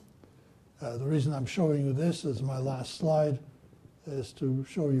 The reason I'm showing you this as my last slide is to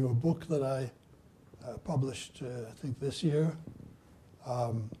show you a book that I published, I think this year,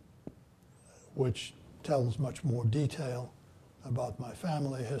 which tells much more detail about my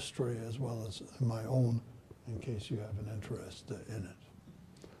family history as well as my own, in case you have an interest in it.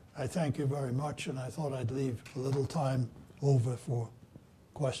 I thank you very much, and I thought I'd leave a little time over for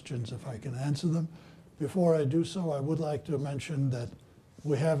questions if I can answer them. Before I do so, I would like to mention that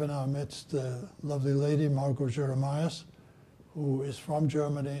we have in our midst the lovely lady, Margot Jeremias, who is from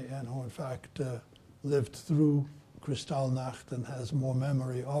Germany and who in fact lived through Kristallnacht and has more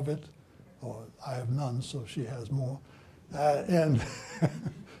memory of it. Or I have none, so she has more. And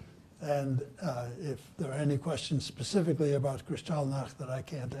if there are any questions specifically about Kristallnacht that I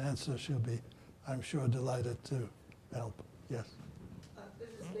can't answer, she'll be, I'm sure, delighted to help. Yes? This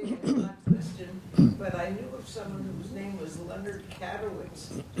is maybe not a question, but I knew of someone whose name was Leonard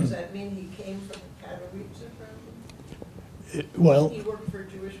Katowitz. Does that mean he came from the Katowice family? Well, He worked for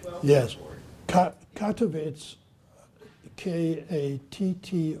Jewish Welfare yes. Board. Katowice, K-A-T-T-O-W-I-T-Z,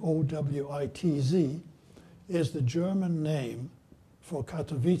 is the German name for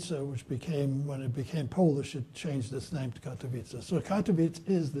Katowice, which became, when it became Polish, it changed its name to Katowice. So Katowice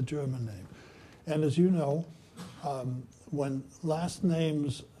is the German name. And as you know, when last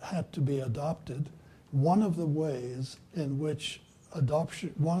names had to be adopted, one of the ways in which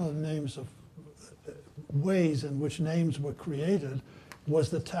ways in which names were created was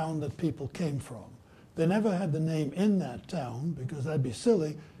the town that people came from. They never had the name in that town, because that'd be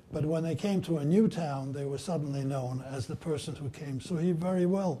silly, but when they came to a new town, they were suddenly known as the person who came. So he very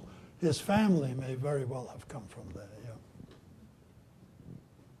well, his family may very well have come from there,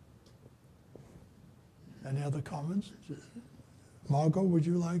 yeah. Any other comments? Margot, would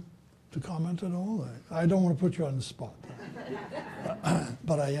you like to comment at all? I don't want to put you on the spot,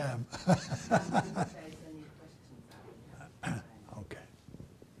 but I am. Okay.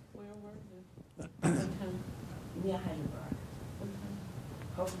 Where were you? Near Heidelberg.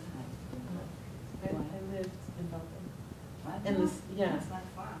 Hoffenheim. I lived in Belgium. What? And this, yeah. That's not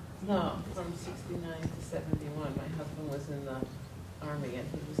far. No, from 69 to 71. My husband was in the Army and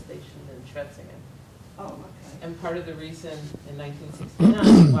he was stationed in Schwetzingen. Oh, okay. And part of the reason in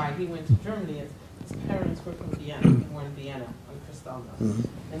 1969 why he went to Germany is his parents were from Vienna. They were in Vienna on Kristallnacht.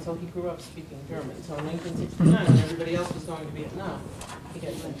 Mm-hmm. And so he grew up speaking German. So in 1969, when everybody else was going to Vietnam, he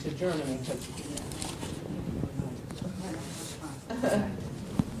got sent to Germany because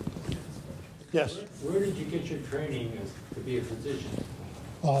Yes. Where did you get your training to be a physician?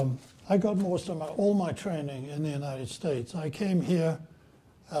 I got all my training in the United States. I came here,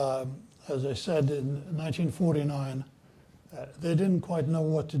 as I said, in 1949. They didn't quite know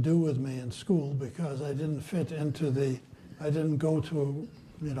what to do with me in school because I didn't fit into I didn't go to,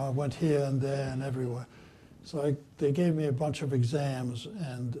 I went here and there and everywhere. So they gave me a bunch of exams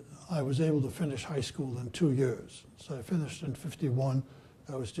and I was able to finish high school in 2 years. So I finished in 51.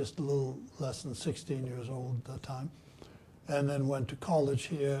 I was just a little less than 16 years old at that time. And then went to college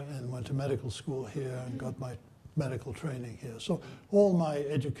here and went to medical school here and got my medical training here. So all my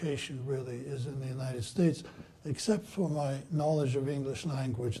education really is in the United States, except for my knowledge of English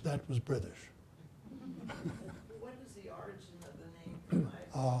language. That was British. what is the origin of the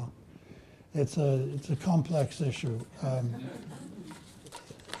name? It's a complex issue.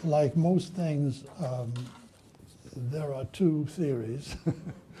 Like most things, there are two theories.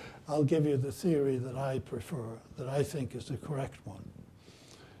 I'll give you the theory that I prefer, that I think is the correct one.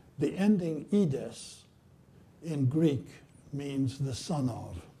 The ending ides in Greek means the son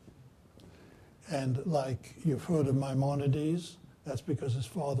of. And like you've heard of Maimonides, that's because his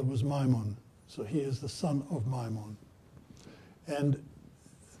father was Maimon. So he is the son of Maimon. And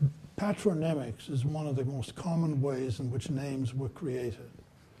patronymics is one of the most common ways in which names were created.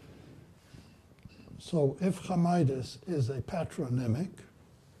 So if Chameides is a patronymic,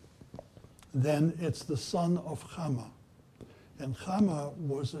 then it's the son of Chama. And Chama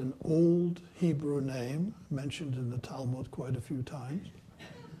was an old Hebrew name, mentioned in the Talmud quite a few times.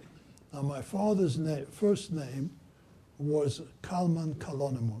 Now, my father's first name was Kalman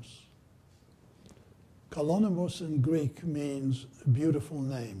Kalonymus. Kalonymus in Greek means beautiful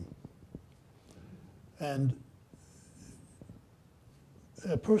name. And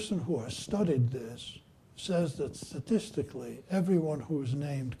a person who has studied this says that statistically, everyone who is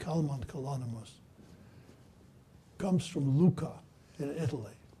named Kalman Kalonymus comes from Lucca in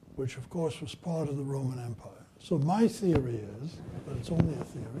Italy, which of course was part of the Roman Empire. So my theory is, but it's only a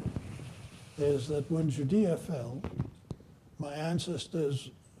theory, is that when Judea fell, my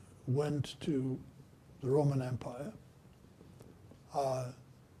ancestors went to the Roman Empire.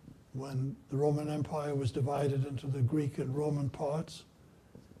 When the Roman Empire was divided into the Greek and Roman parts,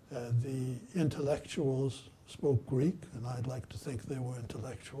 the intellectuals spoke Greek, and I'd like to think they were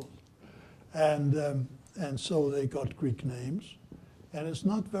intellectuals. And so they got Greek names. And it's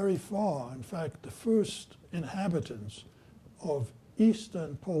not very far. In fact, the first inhabitants of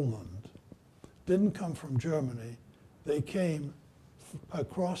eastern Poland didn't come from Germany. They came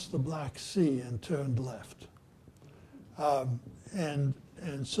across the Black Sea and turned left. And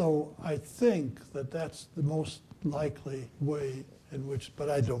so I think that that's the most likely way in which, but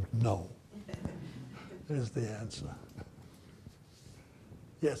I don't know, is the answer.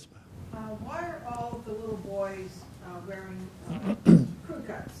 Yes, ma'am. Why are all of the little boys wearing crew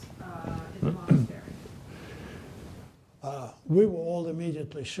cuts in the monastery? We were all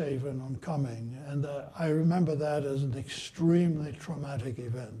immediately shaven on coming, and I remember that as an extremely traumatic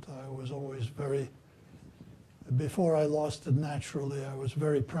event. I was always very, before I lost it naturally, I was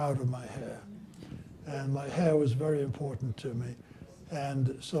very proud of my hair. And my hair was very important to me.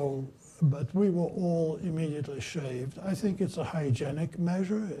 And so, but we were all immediately shaved. I think it's a hygienic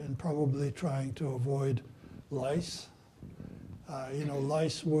measure and probably trying to avoid lice.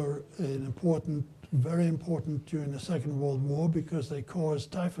 Lice were an important, very important during the Second World War because they caused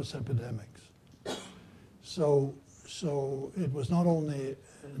typhus epidemics. So it was not only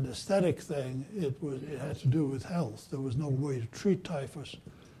an aesthetic thing, it had to do with health. There was no way to treat typhus,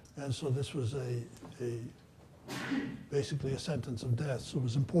 and so this was basically a sentence of death, so it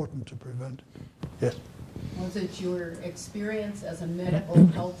was important to prevent. Yes? Was it your experience as a medical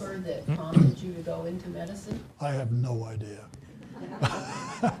helper that prompted you to go into medicine? I have no idea.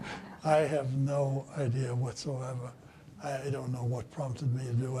 I have no idea whatsoever. I don't know what prompted me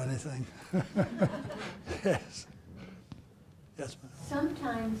to do anything. Yes. Yes, ma'am.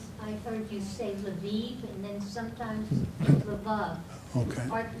 Sometimes I've heard you say Lviv and then sometimes Lvov.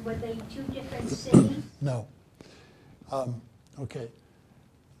 Okay. Were they two different cities? No. Okay.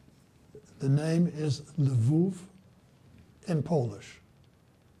 The name is Lwów in Polish.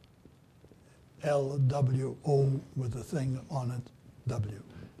 L-W-O with a thing on it, W.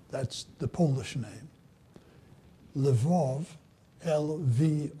 That's the Polish name. Lvov,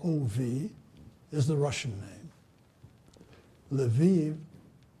 L-V-O-V, is the Russian name. Lviv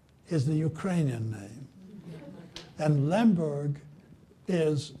is the Ukrainian name. And Lemberg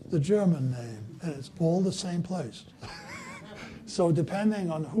is the German name, and it's all the same place. So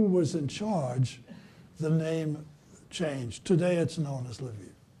depending on who was in charge, the name changed. Today it's known as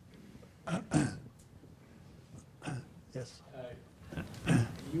Lviv. Yes?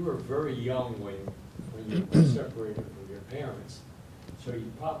 You were very young when you were separated from your parents, so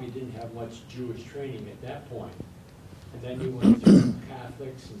you probably didn't have much Jewish training at that point. And then you went through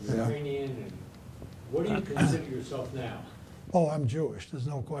Catholics and Ukrainian, and what do you consider yourself now? Oh, I'm Jewish. There's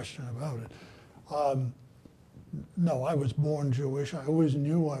no question about it. No, I was born Jewish. I always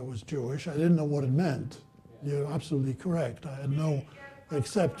knew I was Jewish. I didn't know what it meant. You're absolutely correct. I had no,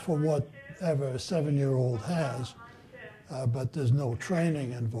 except for whatever a 7-year-old has, but there's no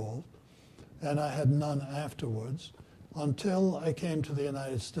training involved. And I had none afterwards until I came to the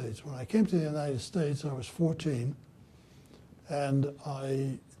United States. When I came to the United States, I was 14, and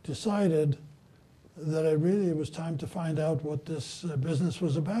I decided that it was time to find out what this business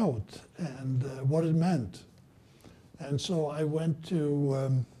was about and what it meant. And so I went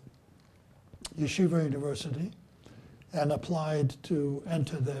to Yeshiva University and applied to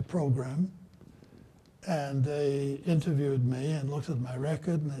enter their program. And they interviewed me and looked at my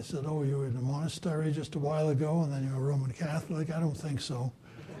record, and they said, oh, you were in a monastery just a while ago, and then you're a Roman Catholic? I don't think so.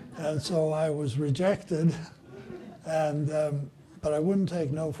 And so I was rejected, and but I wouldn't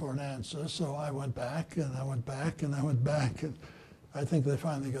take no for an answer, so I went back, and I went back, and I went back, and I think they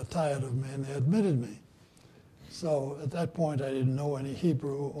finally got tired of me, and they admitted me. So at that point, I didn't know any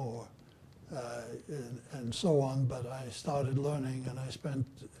Hebrew or and so on, but I started learning, and I spent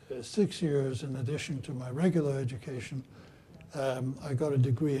 6 years in addition to my regular education I got a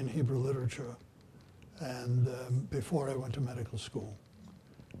degree in Hebrew literature, and before I went to medical school.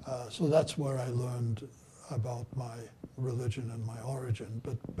 So that's where I learned about my religion and my origin.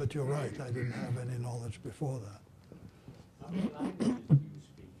 But you're right, I didn't have any knowledge before that. How many languages do you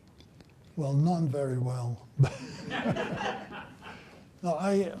speak? Well, none very well. No,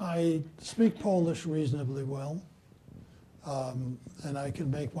 I speak Polish reasonably well, and I can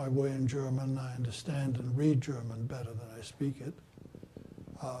make my way in German. I understand and read German better than I speak it.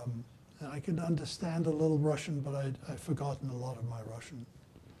 And I can understand a little Russian, but I've forgotten a lot of my Russian.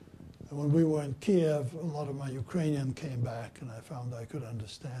 And when we were in Kiev, a lot of my Ukrainian came back, and I found I could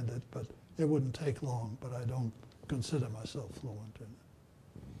understand it, but it wouldn't take long, but I don't consider myself fluent in it.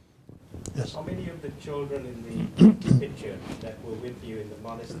 Yes? How many of the children in the picture that were with you in the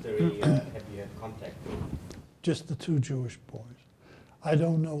monastery have you had contact with? Just the 2 Jewish boys. I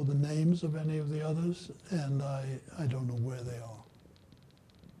don't know the names of any of the others, and I don't know where they are.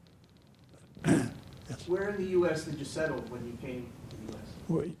 Yes. Where in the U.S. did you settle when you came to the U.S.?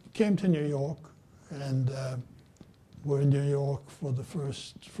 We came to New York, and were in New York for the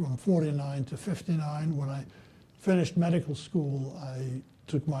first, from 49 to 59. When I finished medical school, I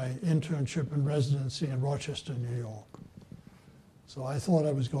took my internship and residency in Rochester, New York. So I thought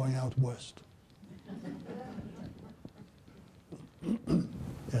I was going out west.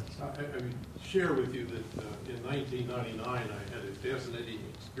 Yes. I would share with you that in 1999 I had a fascinating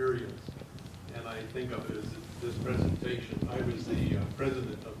experience, and I think of it as this presentation. I was the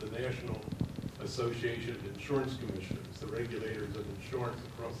president of the National Association of Insurance Commissioners, the regulators of insurance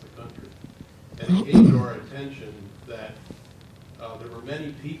across the country. And it came to our attention that there were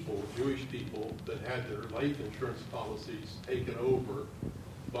many people, Jewish people, that had their life insurance policies taken over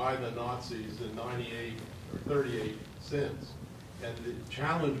by the Nazis in 98 or 38 cents. And the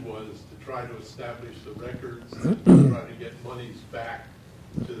challenge was to try to establish the records and to try to get monies back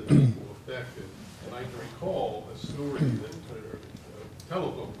to the people affected. And I can recall a story, a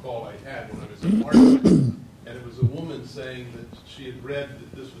telephone call I had when I was in Parliament, and it was a woman saying that she had read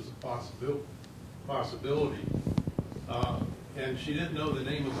that this was a possibility, and she didn't know the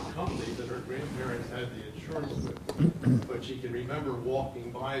name of the company that her grandparents had the insurance with, but she can remember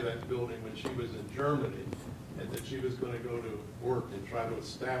walking by that building when she was in Germany, and that she was going to go to work and try to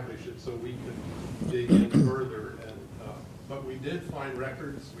establish it so we could dig in further. And but we did find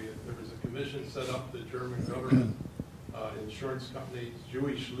records. There was a commission set up, the German government, insurance companies,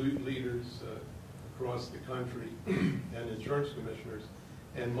 Jewish leaders across the country, and insurance commissioners,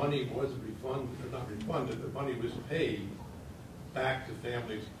 and money was refunded, or not refunded, but money was paid back to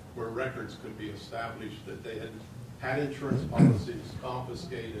families where records could be established that they had insurance policies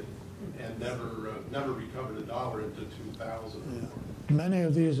confiscated and never recovered a dollar into 2000. Yeah. Many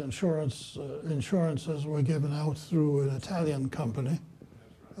of these insurances were given out through an Italian company,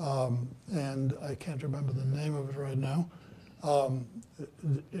 and I can't remember the name of it right now.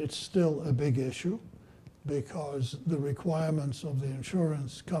 It's still a big issue because the requirements of the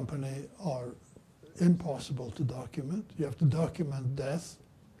insurance company are impossible to document. You have to document death,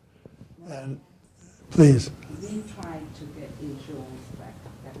 and please. We tried to get insurance back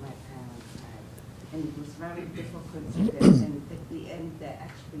that my parents had, and it was very difficult to get, and at the end they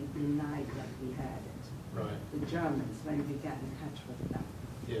actually denied that we had it. Right. The Germans, when we got in touch with them.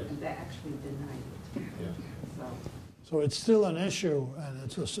 Yes. And they actually denied it. Yeah. So it's still an issue, and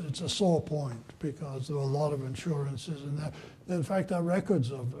it's a sore point because there are a lot of insurances in there. In fact, there are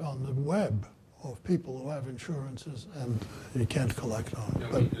records on the web of people who have insurances, and you can't collect on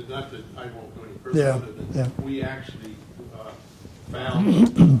it. Yeah, not that I won't go any further. Other than we actually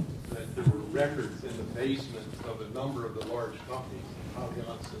found that there were records in the basement of a number of the large companies,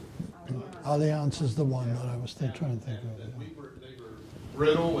 Allianz is the one that I was trying to think of. They were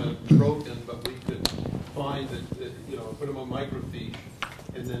brittle and broken, but we could find that put them on microfiche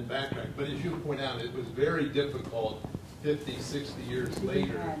and then backtrack. But as you point out, it was very difficult 50, 60 years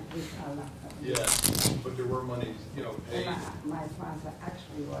later. Yeah, but there were monies, paid. My father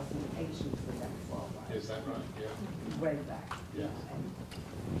actually was an agent for them for a while. Is that right? Yeah. Way back. Yeah.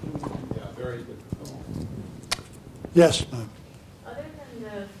 Yeah, very difficult. Yes, ma'am. Other than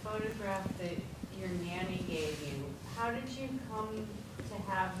the photograph that your nanny gave you, how did you come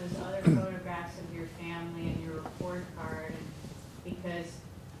to have those other photographs of your family and your report card? Because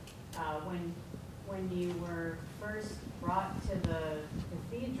when you were first brought to the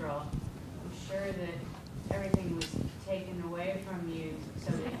cathedral, I'm sure that everything was taken away from you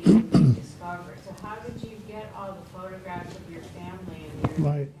so that you could be discovered. So how did you get all the photographs of your family and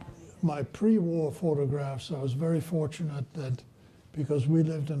your My pre-war photographs, I was very fortunate that because we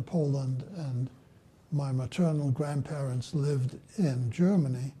lived in Poland and my maternal grandparents lived in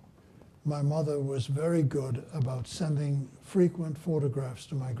Germany, my mother was very good about sending frequent photographs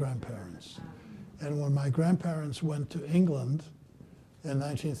to my grandparents. And when my grandparents went to England in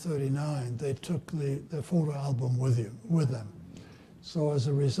 1939, they took the photo album with them. So as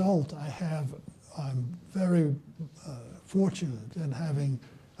a result, I'm very fortunate in having,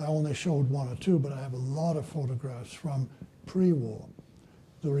 I only showed one or two, but I have a lot of photographs from pre-war.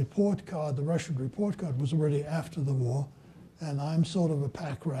 The report card, the Russian report card, was already after the war, and I'm sort of a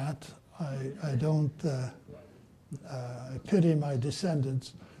pack rat. I don't I pity my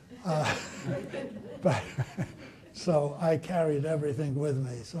descendants, but so I carried everything with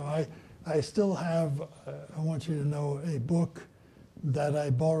me. So I still have, I want you to know, a book that I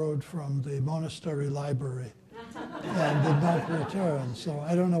borrowed from the monastery library and did not return. So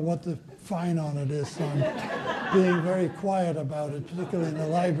I don't know what the fine on it is, so I'm being very quiet about it, particularly in the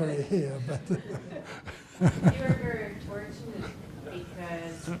library here. But you were very fortunate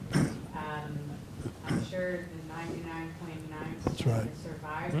because I'm sure the 99.9% of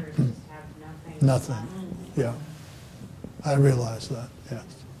survivors just have nothing. Nothing. Yeah, I realize that. Yes.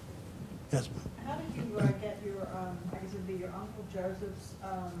 Yes, ma'am. How did you get your, I guess it'd be your Uncle Joseph's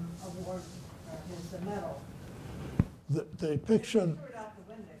award, his medal? The picture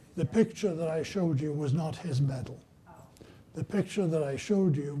that I showed you was not his medal. Oh. The picture that I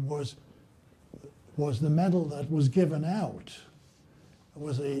showed you was the medal that was given out. It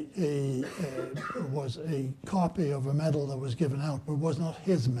was a copy of a medal that was given out, but was not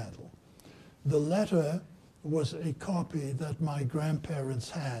his medal. The letter was a copy that my grandparents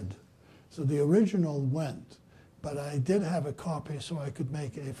had. So the original went, but I did have a copy so I could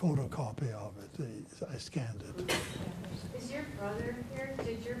make a photocopy of it. I scanned it. Is your brother here?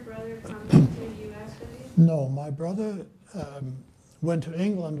 Did your brother come to the U.S. with you? No, my brother went to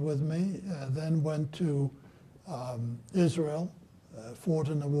England with me, then went to Israel, fought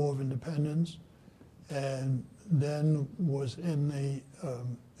in the War of Independence, and then was in the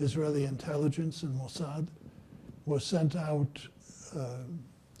Israeli intelligence in Mossad, was sent out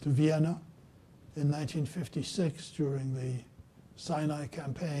to Vienna in 1956 during the Sinai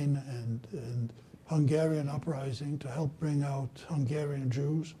campaign and Hungarian uprising to help bring out Hungarian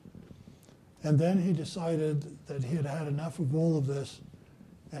Jews. And then he decided that he had had enough of all of this,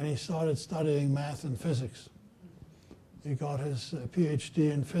 and he started studying math and physics. He got his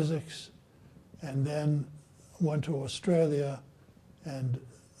PhD in physics and then went to Australia and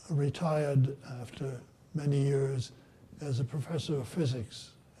retired after many years as a professor of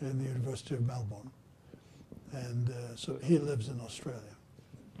physics in the University of Melbourne. And so he lives in Australia.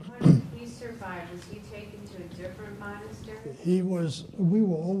 How did he survive? Was he taken to a different monastery? We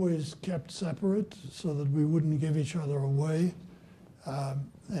were always kept separate so that we wouldn't give each other away.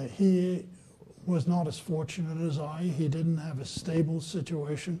 He was not as fortunate as I. He didn't have a stable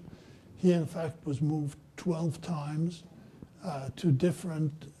situation. He, in fact, was moved 12 times to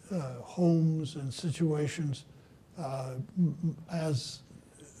different homes and situations. As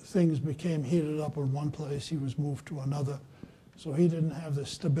things became heated up in one place, he was moved to another. So he didn't have the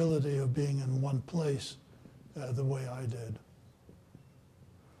stability of being in one place the way I did.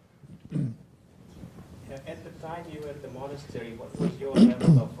 At the time you were at the monastery, what was your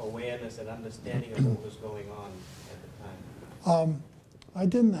level of awareness and understanding of what was going on at the time? I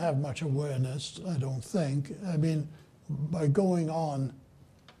didn't have much awareness, I don't think. I mean, by going on,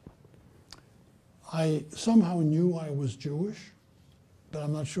 I somehow knew I was Jewish, but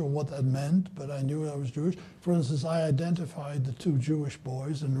I'm not sure what that meant, but I knew I was Jewish. For instance, I identified the two Jewish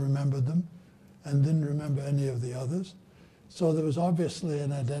boys and remembered them and didn't remember any of the others. So there was obviously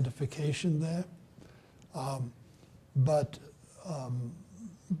an identification there.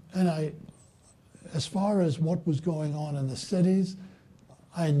 As far as what was going on in the cities,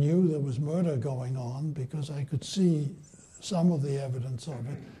 I knew there was murder going on because I could see some of the evidence of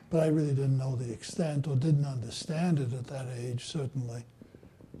it, but I really didn't know the extent or didn't understand it at that age, certainly.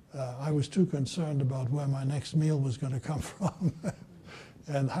 I was too concerned about where my next meal was going to come from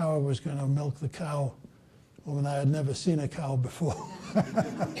and how I was going to milk the cow when I had never seen a cow before.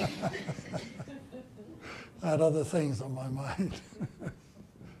 I had other things on my mind.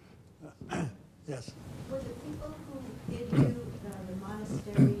 Yes? Were the people who did you, the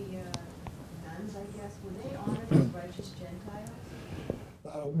monastery nuns, I guess, were they honored as righteous Gentiles?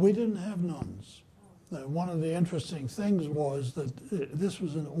 We didn't have nuns. One of the interesting things was that this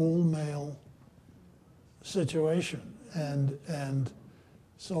was an all-male situation, and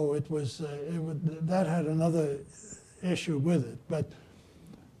so it was that had another issue with it. But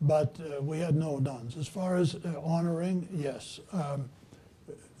we had no nuns. As far as honoring, yes,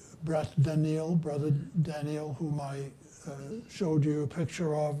 Brother Daniel, whom I showed you a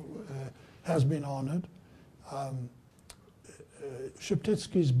picture of, has been honored.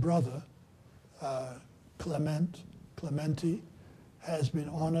 Sheptytsky's brother, Clementi, has been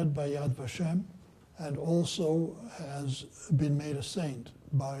honored by Yad Vashem and also has been made a saint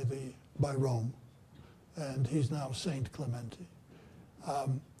by Rome. And he's now Saint Clementi.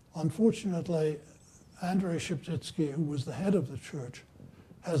 Unfortunately, Andrei Sheptytsky, who was the head of the church,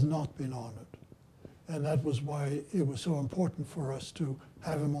 has not been honored. And that was why it was so important for us to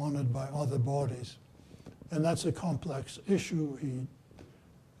have him honored by other bodies. And that's a complex issue. He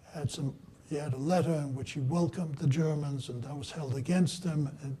had a letter in which he welcomed the Germans, and that was held against him.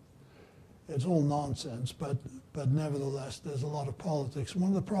 And it's all nonsense, but nevertheless, there's a lot of politics. One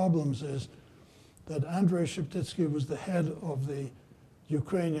of the problems is that Andrei Sheptytsky was the head of the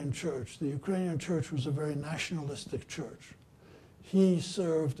Ukrainian church. The Ukrainian church was a very nationalistic church. He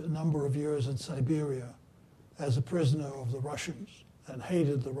served a number of years in Siberia as a prisoner of the Russians and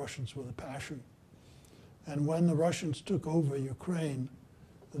hated the Russians with a passion. And when the Russians took over Ukraine,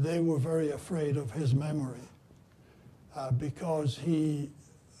 they were very afraid of his memory because he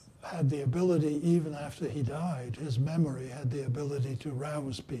had the ability, even after he died, his memory had the ability to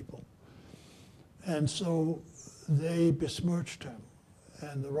rouse people. And so they besmirched him.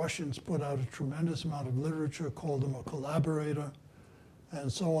 And the Russians put out a tremendous amount of literature, called him a collaborator,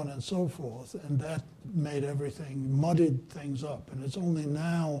 and so on and so forth. And that made everything, muddied things up. And it's only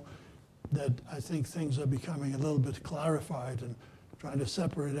now that I think things are becoming a little bit clarified and trying to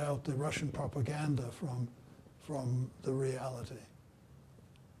separate out the Russian propaganda from the reality.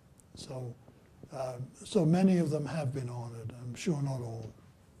 So, so many of them have been honored. I'm sure not all.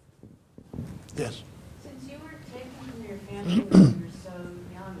 Yes? Since you were taken from your family when you were so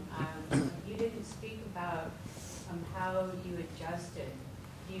young, you didn't speak about how you adjusted.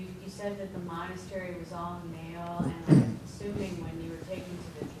 You said that the monastery was all male, and I'm assuming when you were taken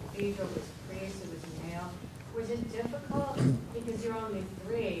to the cathedral, it was priests, it was male. Was it difficult because you're only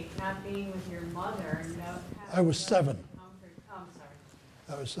 3, not being with your mother? I was 7. Oh, I'm sorry.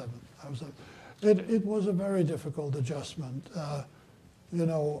 I was 7. It was a very difficult adjustment. You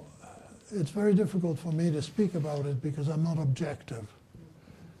know, it's very difficult for me to speak about it because I'm not objective.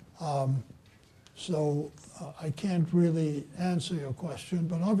 So I can't really answer your question,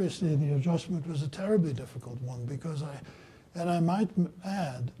 but obviously the adjustment was a terribly difficult one because I might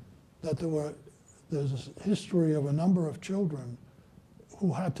add that there's a history of a number of children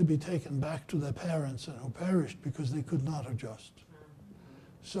who had to be taken back to their parents and who perished because they could not adjust.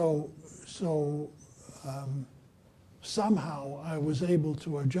 So somehow I was able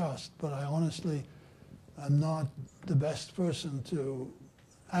to adjust, but I honestly am not the best person to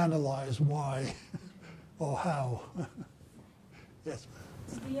analyze why or how. Yes.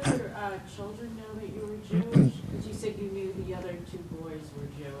 Did the other children know that you were Jewish? Because you said you knew the other 2 boys were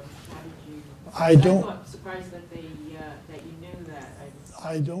Jewish. How did you? I'm surprised that that you knew that.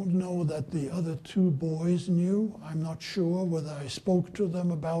 I don't know that the other 2 boys knew. I'm not sure whether I spoke to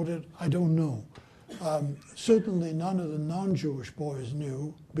them about it. I don't know. Certainly none of the non-Jewish boys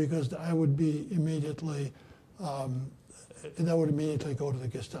knew because I would be immediately, that would immediately go to the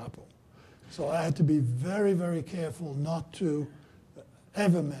Gestapo. So I had to be very, very careful not to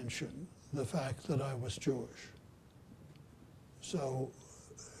ever mention the fact that I was Jewish. So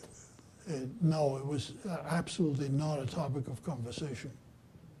no, it was absolutely not a topic of conversation.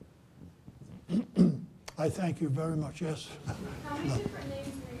 I thank you very much. Yes. How many different names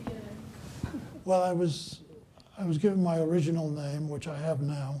were you given? Well, I was given my original name, which I have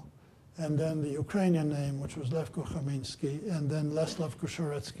now, and then the Ukrainian name, which was Lewko Chamiński, and then Lesław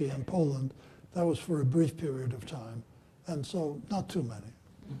Koszerecki in Poland. That was for a brief period of time, and so not too many.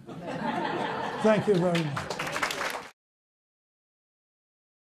 Thank you very much.